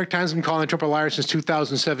the New York Times has been calling Trump a liar since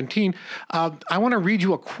 2017. I want to read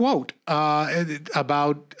you a quote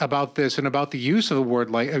about this and about the use of the word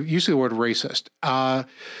racist.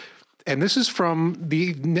 And this is from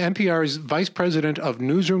the NPR's Vice President of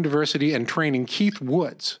Newsroom Diversity and Training, Keith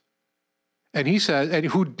Woods. And he said, and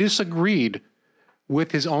who disagreed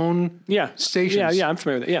with his own stations. Yeah, I'm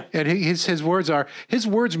familiar with it. Yeah. And his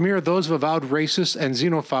words mirror those of avowed racists and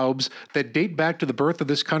xenophobes that date back to the birth of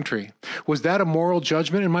this country. Was that a moral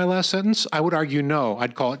judgment in my last sentence? I would argue no.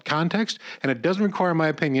 I'd call it context, and it doesn't require, in my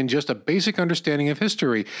opinion, just a basic understanding of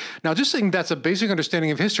history. Now, just saying that's a basic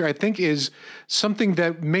understanding of history, I think is something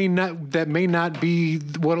that may not be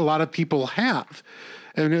what a lot of people have.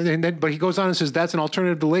 But he goes on and says that's an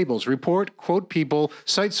alternative to labels. Report, quote people,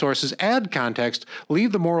 cite sources, add context,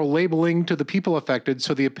 leave the moral labeling to the people affected,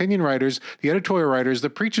 so the opinion writers, the editorial writers, the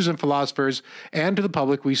preachers and philosophers, and to the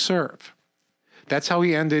public we serve. That's how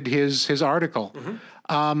he ended his article.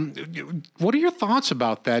 Mm-hmm. What are your thoughts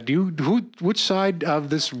about that? Which side of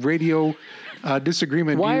this radio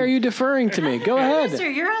disagreement? Why are you deferring to me? Go ahead. Sir,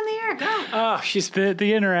 you're on the air. Go. Oh,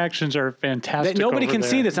 the interactions are fantastic. Nobody can over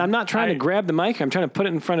see there. this. I'm not trying to grab the mic. I'm trying to put it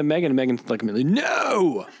in front of Megan, and Megan's like,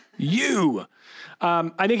 no, you.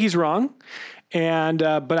 I think he's wrong, and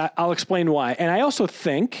but I'll explain why. And I also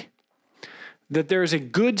think that there's a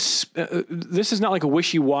good. This is not like a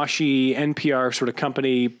wishy-washy NPR sort of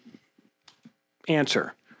company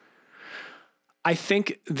answer. I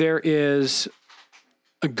think there is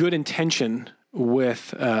a good intention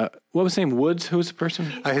with what was his name? Woods? Who was the person?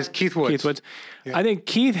 Keith Woods. Keith Woods. Yeah. I think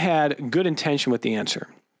Keith had good intention with the answer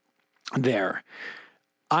there.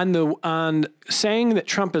 On saying that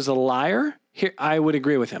Trump is a liar, here I would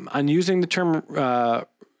agree with him. On using the term,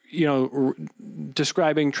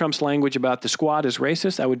 describing Trump's language about the Squad as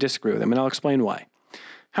racist, I would disagree with him, and I'll explain why.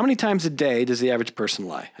 How many times a day does the average person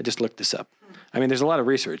lie? I just looked this up. I mean, there's a lot of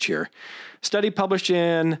research here. Study published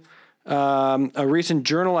in a recent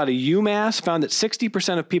journal out of UMass found that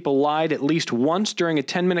 60% of people lied at least once during a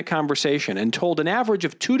 10-minute conversation and told an average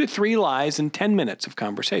of 2 to 3 lies in 10 minutes of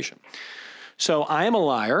conversation. So I am a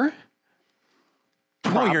liar.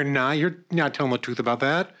 No, you're not. You're not telling the truth about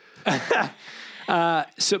that.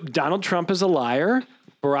 So Donald Trump is a liar.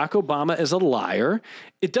 Barack Obama is a liar.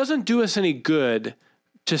 It doesn't do us any good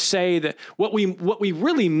to say that what we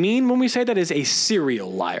really mean when we say that is a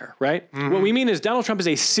serial liar, right? Mm-hmm. What we mean is Donald Trump is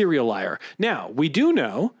a serial liar. Now, we do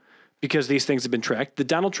know, because these things have been tracked, that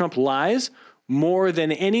Donald Trump lies more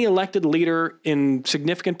than any elected leader in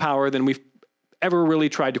significant power than we've ever really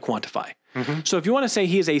tried to quantify. Mm-hmm. So if you want to say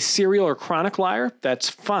he is a serial or chronic liar, that's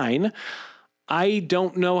fine. I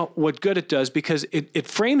don't know what good it does because it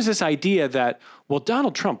frames this idea that, well,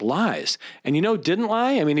 Donald Trump lies. And didn't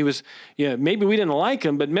lie? I mean, he was, maybe we didn't like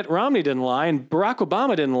him, but Mitt Romney didn't lie, and Barack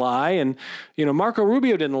Obama didn't lie, and, Marco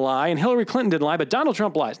Rubio didn't lie, and Hillary Clinton didn't lie, but Donald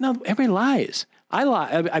Trump lies. No, everybody lies. I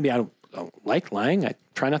lie. I mean, I don't like lying. I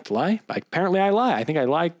try not to lie. Apparently I lie. I think I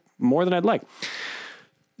lie more than I'd like.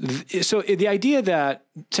 So the idea that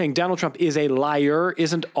saying Donald Trump is a liar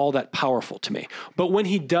isn't all that powerful to me. But when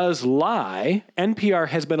he does lie, NPR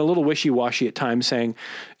has been a little wishy-washy at times saying,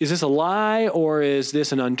 is this a lie or is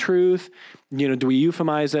this an untruth? Do we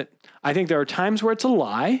euphemize it? I think there are times where it's a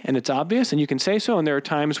lie and it's obvious and you can say so. And there are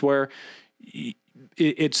times where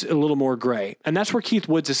it's a little more gray. And that's where Keith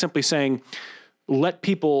Woods is simply saying, let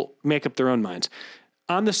people make up their own minds.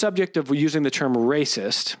 On the subject of using the term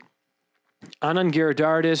racist, Anand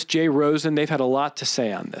Giridharadas, Jay Rosen, they've had a lot to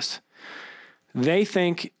say on this. They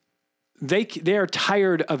think they are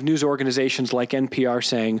tired of news organizations like NPR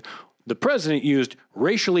saying the president used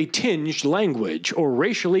racially tinged language or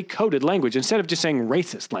racially coded language instead of just saying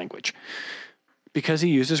racist language. Because he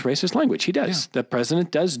uses racist language. He does. Yeah. The president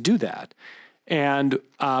does do that. And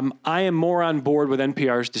I am more on board with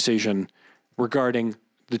NPR's decision regarding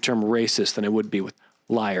the term racist than I would be with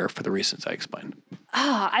liar for the reasons I explained.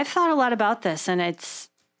 Oh, I've thought a lot about this, and I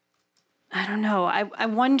don't know. I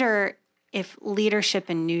wonder if leadership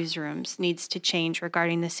in newsrooms needs to change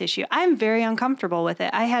regarding this issue. I'm very uncomfortable with it.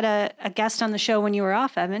 I had a guest on the show when you were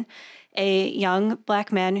off, Evan, a young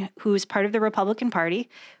black man who's part of the Republican Party,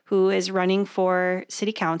 who is running for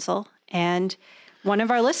city council, and one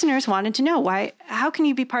of our listeners wanted to know how can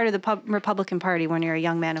you be part of the Republican Party when you're a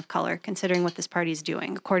young man of color, considering what this party is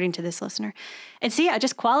doing, according to this listener. And see, I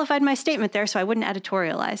just qualified my statement there so I wouldn't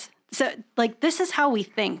editorialize. So, this is how we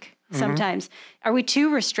think sometimes. Mm-hmm. Are we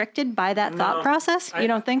too restricted by that thought process? You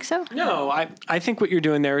don't think so? No, I think what you're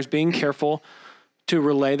doing there is being careful to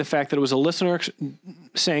relay the fact that it was a listener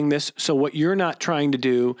saying this. So what you're not trying to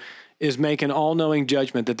do is make an all-knowing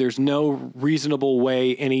judgment that there's no reasonable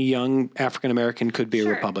way any young African-American could be a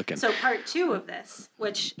Republican. So part 2 of this,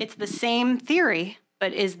 which it's the same theory,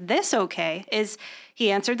 but is this okay, is he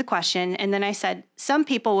answered the question, and then I said, some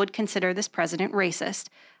people would consider this president racist.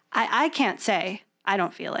 I can't say. I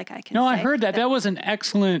don't feel like I can say. No, I heard that. That was an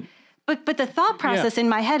excellent... But the thought process in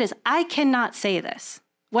my head is, I cannot say this,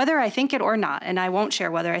 whether I think it or not, and I won't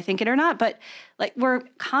share whether I think it or not, but like we're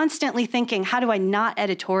constantly thinking, how do I not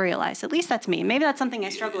editorialize? At least that's me. Maybe that's something I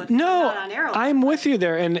struggle with. No, not on air I'm with you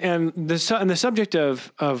there. And the subject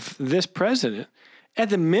of this president, at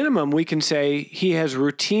the minimum, we can say he has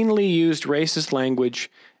routinely used racist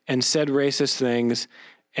language and said racist things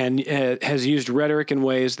and has used rhetoric in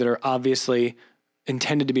ways that are obviously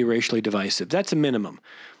intended to be racially divisive. That's a minimum.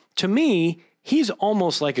 To me, he's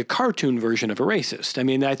almost like a cartoon version of a racist. I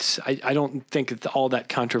mean, I don't think it's all that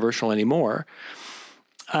controversial anymore.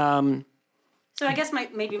 So I guess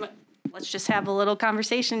let's just have a little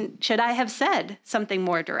conversation. Should I have said something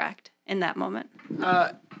more direct in that moment?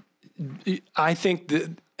 I think that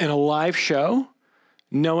in a live show,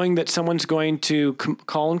 knowing that someone's going to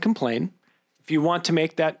call and complain, if you want to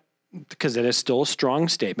make that, because it is still a strong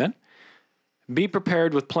statement, be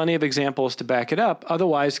prepared with plenty of examples to back it up.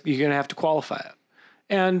 Otherwise, you're going to have to qualify it.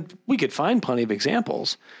 And we could find plenty of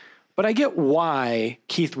examples. But I get why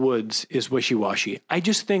Keith Woods is wishy-washy. I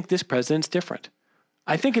just think this president's different.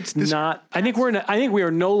 I think it's not. I think we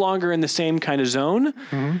are no longer in the same kind of zone,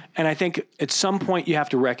 and I think at some point you have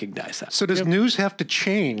to recognize that. So does news have to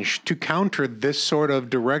change to counter this sort of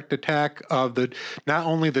direct attack of not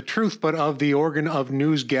only the truth but of the organ of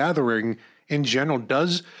news gathering in general?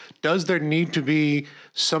 Does there need to be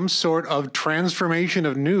some sort of transformation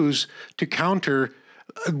of news to counter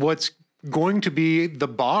what's going to be the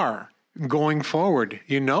bar going forward?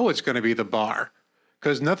 It's going to be the bar.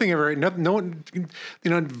 Because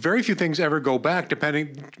very few things ever go back,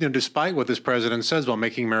 despite what this president says about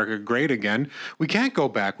making America great again. We can't go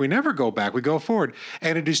back. We never go back. We go forward.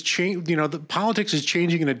 And it is changed. The politics is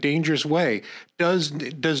changing in a dangerous way.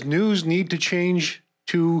 Does news need to change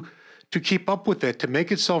to keep up with it, to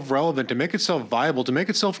make itself relevant, to make itself viable, to make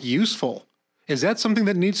itself useful? Is that something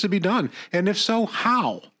that needs to be done? And if so,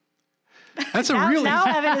 how? That's now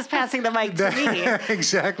Evan is passing the mic to me.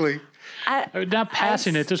 Exactly. Not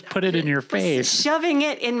passing it, just put it in your face. Shoving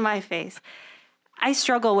it in my face. I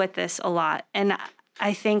struggle with this a lot. And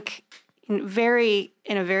I think in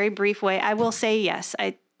a very brief way, I will say yes.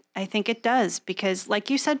 I think it does. Because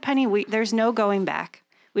like you said, Penny, there's no going back.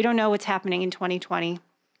 We don't know what's happening in 2020.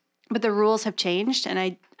 But the rules have changed.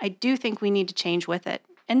 And I do think we need to change with it.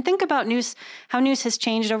 And think about how news has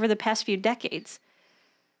changed over the past few decades.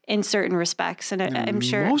 In certain respects, and I'm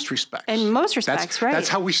sure... In most respects, right. That's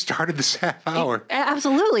how we started this half hour.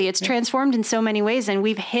 Absolutely. It's transformed in so many ways, and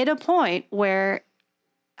we've hit a point where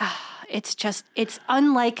it's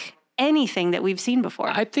unlike anything that we've seen before.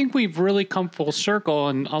 I think we've really come full circle,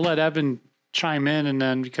 and I'll let Evan chime in, and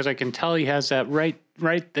then, because I can tell he has that right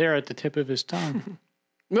there at the tip of his tongue.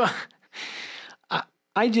 Well,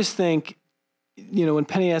 I just think... when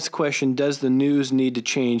Penny asks the question, does the news need to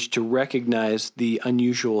change to recognize the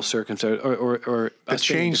unusual circumstances or the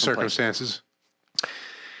changed circumstances?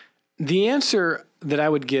 The answer that I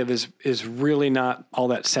would give is really not all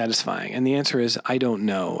that satisfying. And the answer is, I don't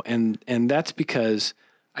know. And that's because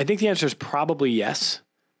I think the answer is probably yes,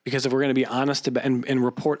 because if we're going to be honest about, and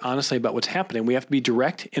report honestly about what's happening, we have to be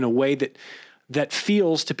direct in a way that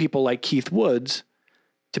feels to people like Keith Woods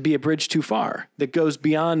to be a bridge too far, that goes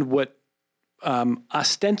beyond what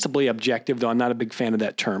ostensibly objective, though I'm not a big fan of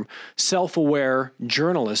that term, self-aware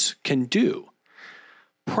journalists can do?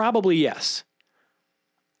 Probably yes.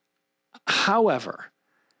 However,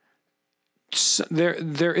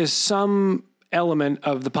 there is some element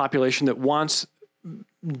of the population that wants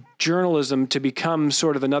journalism to become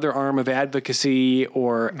sort of another arm of advocacy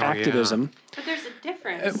or activism. Yeah. But there's a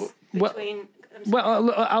difference between...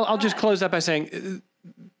 I'll just close that by saying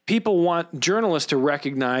people want journalists to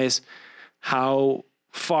recognize how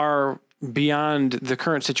far beyond the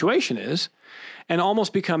current situation is and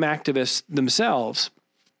almost become activists themselves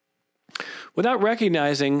without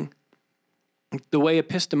recognizing the way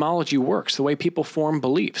epistemology works, the way people form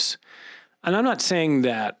beliefs. And I'm not saying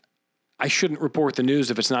that I shouldn't report the news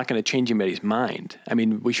if it's not going to change anybody's mind. I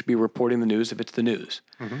mean, we should be reporting the news if it's the news.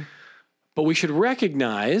 Mm-hmm. But we should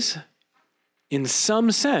recognize, in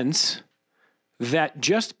some sense, that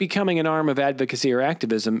just becoming an arm of advocacy or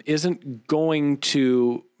activism isn't going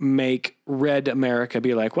to make red America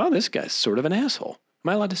be like, well, this guy's sort of an asshole. Am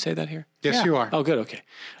I allowed to say that here? Yes, Yeah. you are. Oh, good. Okay.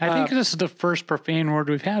 I think this is the first profane word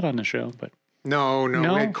we've had on the show, but No, we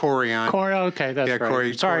had Corey on. Corey, okay, that's right.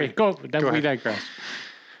 Corey. Sorry, Go we ahead. digress.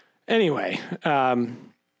 Anyway,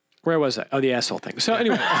 where was I? Oh, the asshole thing. So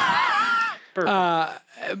anyway,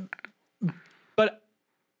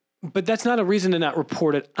 but that's not a reason to not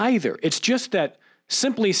report it either. It's just that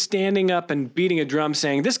simply standing up and beating a drum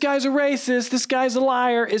saying, this guy's a racist, this guy's a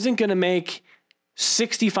liar, isn't going to make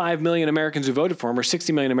 65 million Americans who voted for him or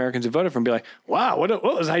 60 million Americans who voted for him be like, wow, what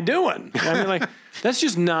was I doing? I mean, like, that's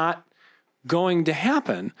just not going to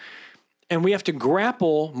happen. And we have to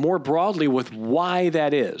grapple more broadly with why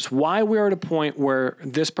that is, why we're at a point where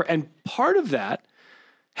and part of that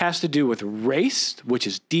has to do with race, which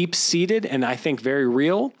is deep-seated and I think very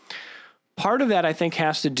real. Part of that, I think,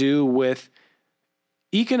 has to do with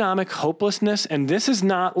economic hopelessness. And this is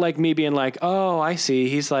not like me being like, oh, I see.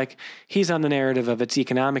 He's on the narrative of it's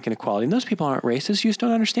economic inequality. And those people aren't racist. You just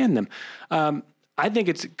don't understand them. I think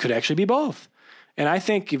it could actually be both. And I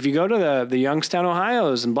think if you go to the Youngstown,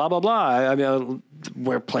 Ohio's and blah, blah, blah, I mean,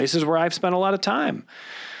 places where I've spent a lot of time,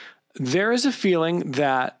 there is a feeling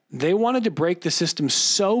that they wanted to break the system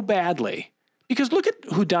so badly because look at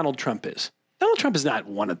who Donald Trump is. Donald Trump is not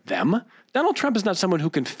one of them. Donald Trump is not someone who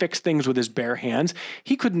can fix things with his bare hands.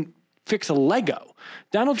 He couldn't fix a Lego.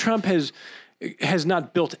 Donald Trump has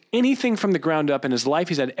not built anything from the ground up in his life.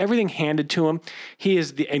 He's had everything handed to him. He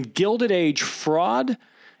is the Gilded Age fraud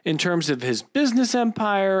in terms of his business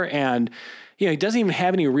empire, and he doesn't even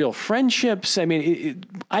have any real friendships. I mean,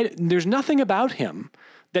 there's nothing about him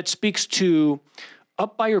that speaks to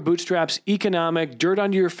up by your bootstraps, economic, dirt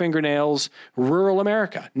under your fingernails, rural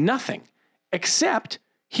America. Nothing, except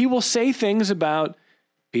he will say things about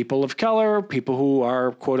people of color, people who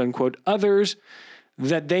are quote unquote others,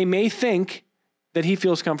 that they may think that he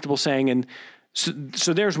feels comfortable saying. And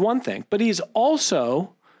so there's one thing, but he's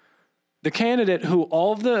also the candidate who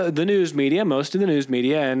all of the news media, most of the news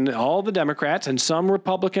media and all the Democrats and some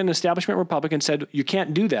establishment Republicans said, you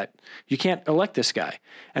can't do that. You can't elect this guy.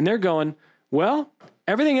 And they're going, well,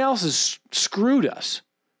 everything else has screwed us.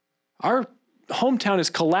 Our hometown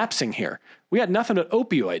is collapsing here. We got nothing but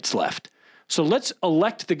opioids left. So let's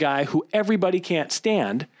elect the guy who everybody can't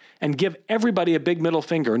stand and give everybody a big middle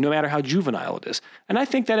finger, no matter how juvenile it is. And I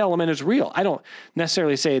think that element is real. I don't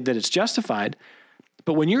necessarily say that it's justified,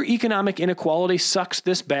 but when your economic inequality sucks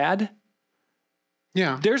this bad,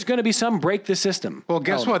 there's going to be some break the system. Well,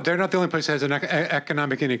 guess what? They're not the only place that has an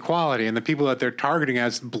economic inequality, and the people that they're targeting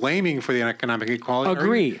as blaming for the economic inequality.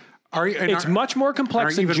 Agree. It's much more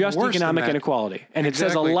complex than just economic inequality. And it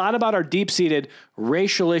says a lot about our deep-seated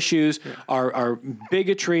racial issues, our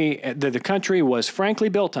bigotry that the country was frankly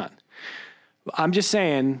built on. I'm just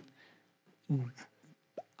saying,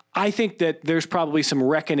 I think that there's probably some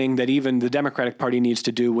reckoning that even the Democratic Party needs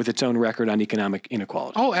to do with its own record on economic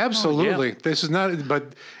inequality. Oh, absolutely. Oh, yeah. This is not,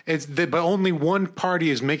 but only one party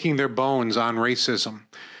is making their bones on racism.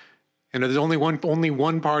 And there's only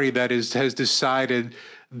one party that has decided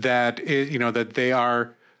that that they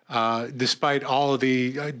are, despite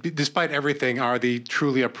everything, are the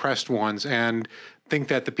truly oppressed ones, and think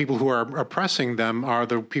that the people who are oppressing them are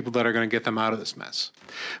the people that are going to get them out of this mess.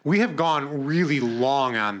 We have gone really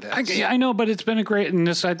long on this. I know, but it's been a great, and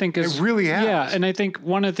this I think is it really has. Yeah, and I think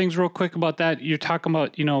one of the things real quick about that, you're talking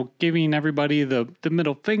about giving everybody the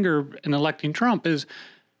middle finger and electing Trump is,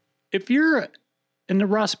 if you're in the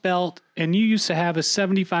Rust Belt and you used to have a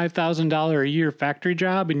 $75,000 a year factory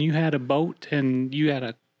job and you had a boat and you had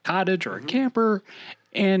a cottage or a camper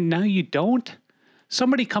and now you don't,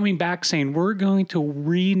 somebody coming back saying, we're going to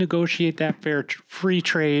renegotiate that free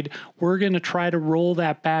trade, we're going to try to roll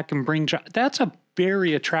that back and bring jobs, that's a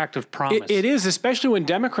very attractive promise. It is, especially when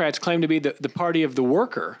Democrats claim to be the party of the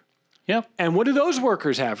worker. Yep. And what do those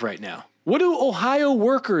workers have right now? What do Ohio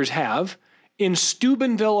workers have in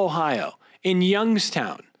Steubenville, Ohio? In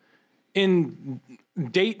Youngstown, in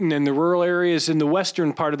Dayton, and the rural areas in the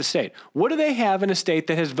western part of the state? What do they have in a state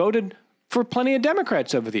that has voted for plenty of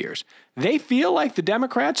Democrats over the years? They feel like the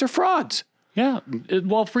Democrats are frauds. Yeah.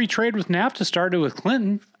 Well, free trade with NAFTA started with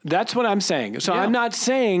Clinton. That's what I'm saying. So I'm not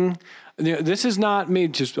saying, this is not me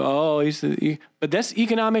just, but this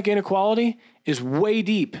economic inequality is way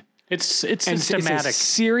deep. It's systematic. It's a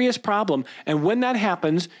serious problem. And when that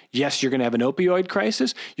happens, yes, you're going to have an opioid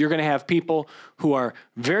crisis. You're going to have people who are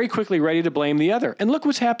very quickly ready to blame the other. And look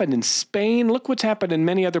what's happened in Spain. Look what's happened in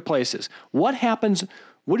many other places. What happens?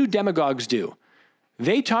 What do demagogues do?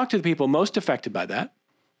 They talk to the people most affected by that,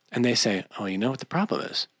 and they say, oh, you know what the problem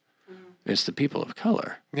is? It's the people of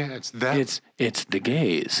color. Yeah, it's that. It's the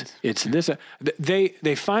gays. It's this.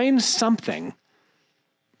 They find something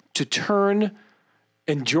to turn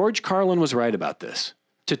And George Carlin was right about this,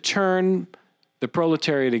 to turn the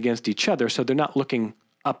proletariat against each other so they're not looking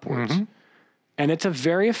upwards. Mm-hmm. And it's a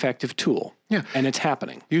very effective tool. Yeah. And it's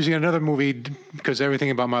happening. Using another movie, because everything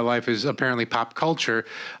about my life is apparently pop culture,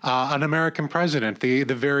 An American President, the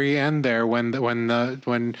very end there when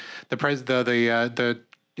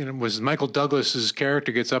was Michael Douglas's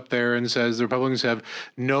character gets up there and says the Republicans have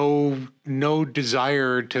no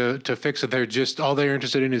desire to fix it. They're just, all they're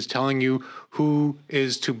interested in is telling you who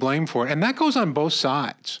is to blame for it. And that goes on both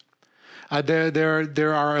sides.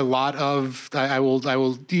 There are a lot of, I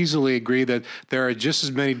will easily agree that there are just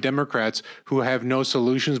as many Democrats who have no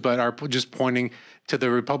solutions but are just pointing to the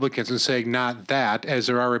Republicans and saying not that, as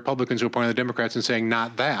there are Republicans who are pointing to the Democrats and saying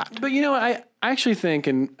not that. But I actually think,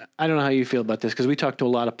 and I don't know how you feel about this, because we talked to a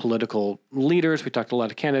lot of political leaders, we talked to a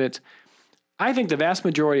lot of candidates. I think the vast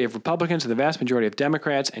majority of Republicans and the vast majority of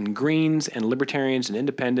Democrats and Greens and Libertarians and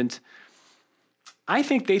Independents, I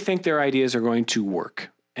think they think their ideas are going to work.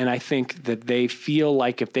 And I think that they feel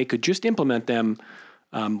like if they could just implement them,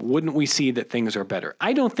 wouldn't we see that things are better?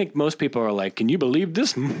 I don't think most people are like, can you believe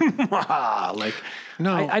this? Like,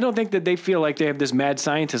 no. I don't think that they feel like they have this mad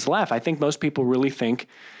scientist laugh. I think most people really think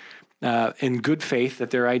in good faith that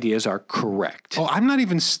their ideas are correct. Oh, I'm not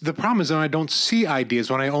even, the problem is that I don't see ideas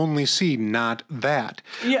when I only see not that.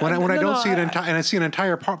 Yeah, when I don't see it, and I see an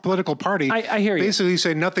entire political party, I hear you. Basically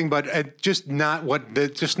say nothing but just not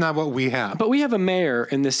what we have. But we have a mayor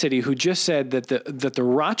in the city who just said that the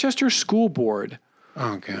Rochester School Board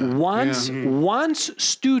wants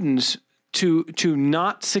students to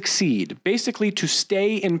not succeed, basically to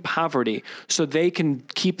stay in poverty so they can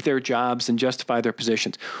keep their jobs and justify their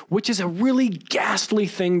positions, which is a really ghastly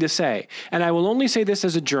thing to say. And I will only say this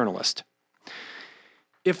as a journalist.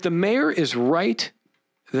 If the mayor is right,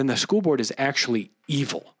 then the school board is actually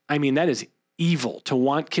evil. I mean, that is evil to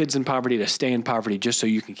want kids in poverty to stay in poverty just so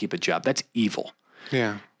you can keep a job. That's evil.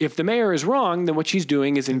 Yeah. If the mayor is wrong, then what she's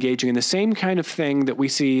doing is engaging in the same kind of thing that we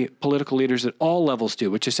see political leaders at all levels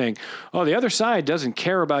do, which is saying, oh, the other side doesn't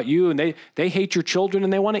care about you and they hate your children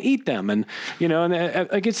and they want to eat them. And,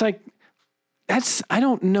 it's like, I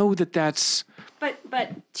don't know that that's.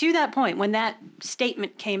 But to that point, when that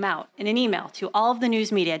statement came out in an email to all of the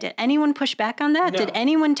news media, did anyone push back on that? No. Did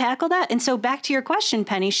anyone tackle that? And so back to your question,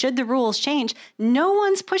 Penny, should the rules change? No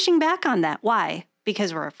one's pushing back on that. Why?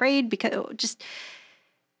 Because we're afraid,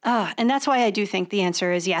 and that's why I do think the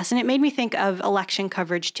answer is yes. And it made me think of election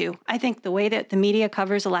coverage too. I think the way that the media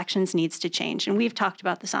covers elections needs to change. And we've talked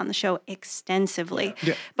about this on the show extensively.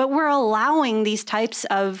 Yeah. But we're allowing these types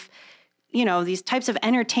of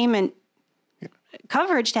entertainment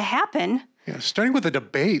coverage to happen. Yeah, starting with the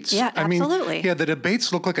debates. Yeah, absolutely. The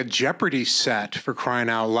debates look like a Jeopardy set, for crying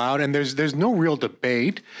out loud, and there's no real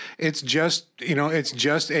debate. It's just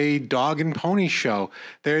a dog and pony show.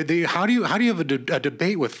 How do you have a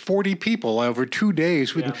debate with 40 people over 2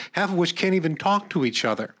 days, half of which can't even talk to each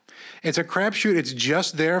other? It's a crapshoot. It's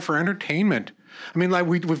just there for entertainment. I mean, like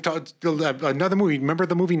we've talked another movie. Remember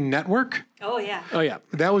the movie Network? Oh yeah. Oh yeah.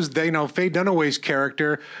 That was Faye Dunaway's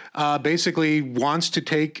character basically wants to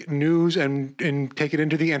take news and take it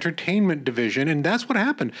into the entertainment division, and that's what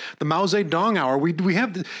happened. The Mao Zedong Hour. We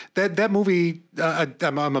have that movie.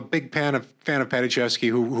 I'm a big fan of Patty Chesky,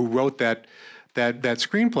 who wrote that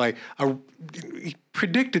screenplay. He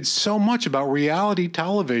predicted so much about reality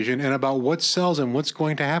television and about what sells and what's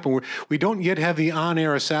going to happen. We don't yet have the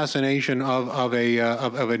on-air assassination of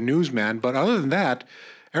a newsman, but other than that,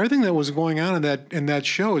 everything that was going on in that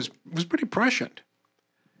show was pretty prescient.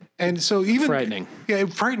 And so even frightening. Yeah,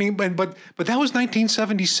 frightening. But that was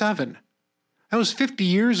 1977. That was 50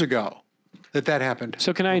 years ago that happened.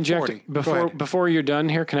 So can I inject before you're done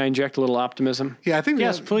here? Can I inject a little optimism? Yeah, I think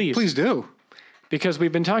yes, please. Please do. Because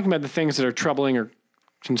we've been talking about the things that are troubling or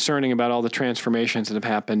concerning about all the transformations that have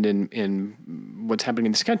happened in what's happening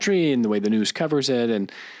in this country and the way the news covers it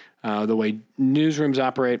and the way newsrooms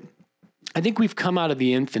operate. I think we've come out of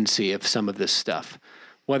the infancy of some of this stuff,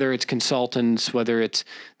 whether it's consultants, whether it's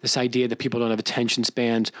this idea that people don't have attention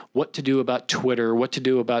spans, what to do about Twitter, what to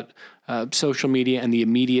do about social media and the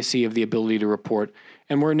immediacy of the ability to report.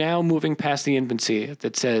 And we're now moving past the infancy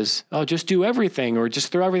that says, oh, just do everything or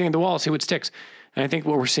just throw everything at the wall, see what sticks. And I think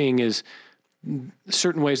what we're seeing is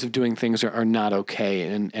certain ways of doing things are not okay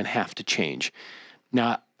and have to change.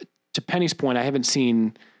 Now, to Penny's point, I haven't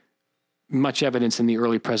seen much evidence in the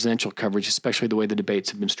early presidential coverage, especially the way the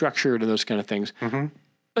debates have been structured and those kind of things. Mm-hmm.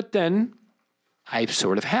 But then I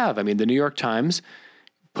sort of have. I mean, the New York Times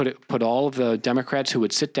put all of the Democrats who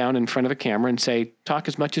would sit down in front of a camera and say, talk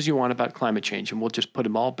as much as you want about climate change, and we'll just put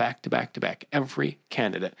them all back to back to back, every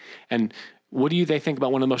candidate. And what do they think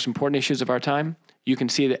about one of the most important issues of our time? you can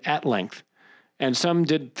see it at length. And some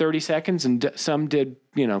did 30 seconds and some did,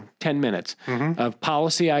 10 minutes of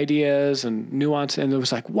policy ideas and nuance. And it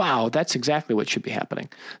was like, wow, that's exactly what should be happening.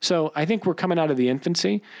 So I think we're coming out of the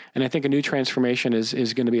infancy, and I think a new transformation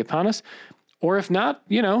is going to be upon us. Or if not,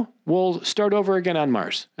 we'll start over again on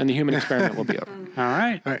Mars and the human experiment will be over. All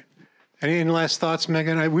right. All right. Any last thoughts,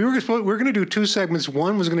 Megan? We were going to do two segments.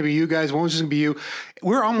 One was going to be you guys. One was going to be you.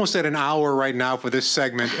 We're almost at an hour right now for this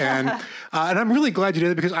segment, and I'm really glad you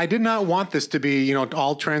did it because I did not want this to be,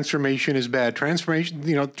 all transformation is bad. Transformation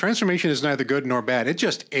is neither good nor bad. It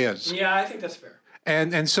just is. Yeah, I think that's fair.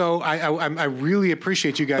 And so I really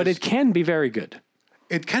appreciate you guys. But it can be very good.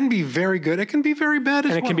 It can be very good. It can be very bad as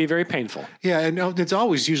well. And it can be very painful. Yeah, and it's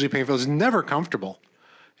always usually painful. It's never comfortable.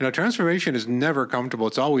 Transformation is never comfortable.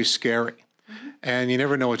 It's always scary. And you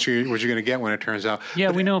never know what you're going to get when it turns out. Yeah,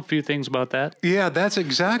 we know a few things about that. Yeah, that's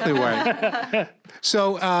exactly right.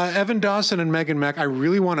 So, Evan Dawson and Megan Mack, I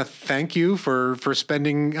really want to thank you for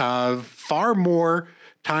spending far more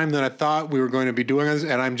time than I thought we were going to be doing this,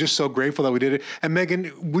 and I'm just so grateful that we did it. And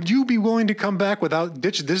Megan, would you be willing to come back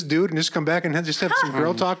ditch this dude and just come back and just have some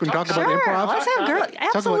girl talk and talk about improv? Let's have girl. Absolutely,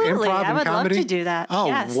 talk about improv I would and comedy? love to do that. Oh,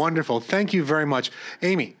 yes. Wonderful! Thank you very much,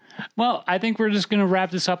 Amy. Well, I think we're just going to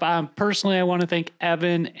wrap this up. Personally, I want to thank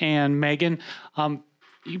Evan and Megan.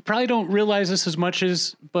 You probably don't realize this as much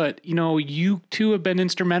but you two have been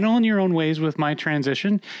instrumental in your own ways with my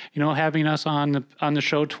transition. Having us on the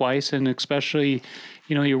show twice, and especially,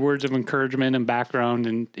 your words of encouragement and background,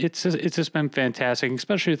 and it's just been fantastic.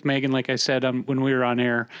 Especially with Megan, like I said, when we were on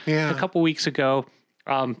air a couple weeks ago,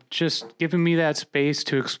 just giving me that space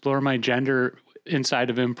to explore my gender inside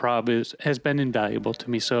of improv has been invaluable to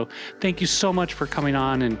me. So thank you so much for coming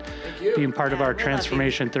on and being part of our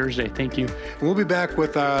Transformation Thursday. Thank you. We'll be back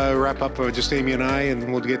with a wrap up of just Amy and I,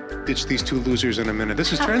 and we'll ditch these two losers in a minute.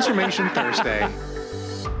 This is Transformation Thursday.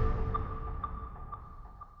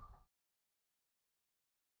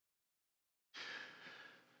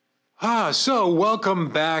 So welcome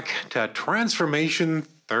back to Transformation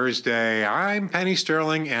Thursday. I'm Penny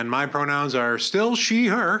Sterling, and my pronouns are still she,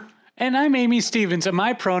 her. And I'm Amy Stevens, and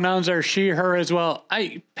my pronouns are she, her as well.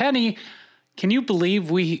 Penny, can you believe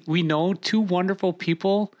we know two wonderful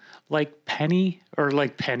people like Penny or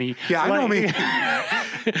like Penny? Yeah, I know me.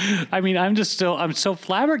 I mean, I'm so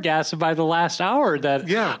flabbergasted by the last hour that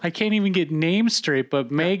I can't even get names straight.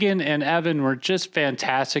 But Megan and Evan were just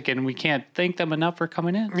fantastic, and we can't thank them enough for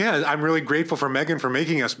coming in. Yeah, I'm really grateful for Megan for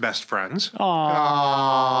making us best friends.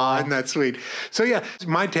 Aww. Isn't that sweet? So yeah,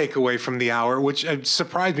 my takeaway from the hour, which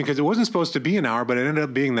surprised me because it wasn't supposed to be an hour, but it ended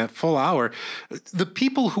up being that full hour. The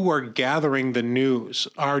people who are gathering the news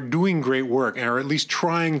are doing great work, or at least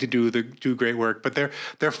trying to do great work, but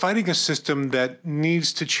they're fighting a system that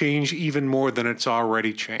needs to change even more than it's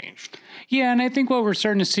already changed. Yeah, and I think what we're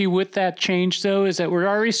starting to see with that change, though, is that we're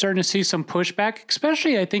already starting to see some pushback,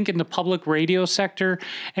 especially, I think, in the public radio sector.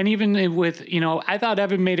 And even with, I thought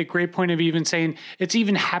Evan made a great point of even saying it's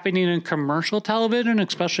even happening in commercial television,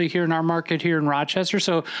 especially here in our market here in Rochester.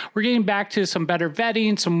 So we're getting back to some better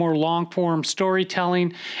vetting, some more long-form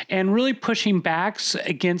storytelling, and really pushing back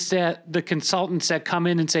against the consultants that come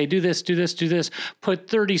in and say, do this, put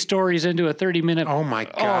 30 stories into a 30-minute. Oh, my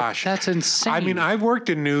gosh. That's insane. I mean, I've worked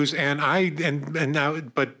in news, and now,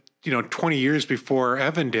 but 20 years before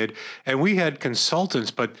Evan did, and we had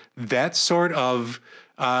consultants, but that sort of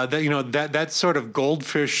that sort of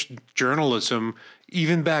goldfish journalism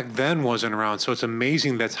even back then wasn't around. So it's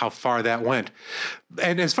amazing that's how far that went.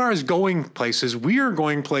 And as far as going places, we are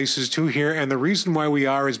going places too here. And the reason why we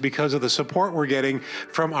are is because of the support we're getting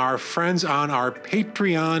from our friends on our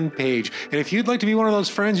Patreon page. And if you'd like to be one of those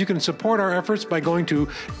friends, you can support our efforts by going to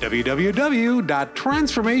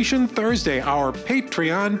www.transformationthursday, our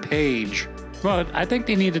Patreon page. Well, I think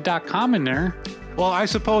they need a .com in there. Well, I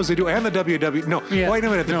suppose they do, and the www. No, wait a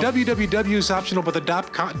minute. The www is optional, but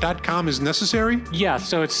the .com is necessary? Yeah,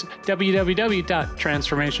 so it's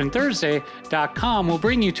www.transformationthursday.com will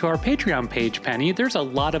bring you to our Patreon page, Penny. There's a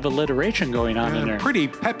lot of alliteration going on in there. Pretty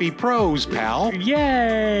peppy prose, pal.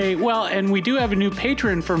 Yay! Well, and we do have a new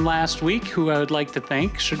patron from last week who I would like to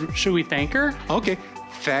thank. Should we thank her? Okay.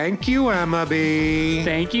 Thank you, Emma B.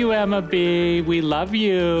 Thank you, Emma B. We love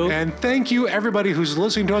you. And thank you, everybody who's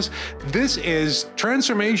listening to us. This is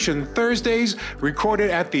Transformation Thursdays,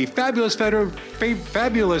 recorded at the Fabulous Feder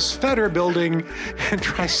Building. And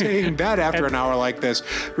try saying that after an hour like this.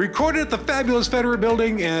 Recorded at the Fabulous Feder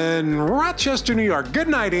Building in Rochester, New York. Good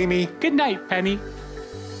night, Amy. Good night, Penny.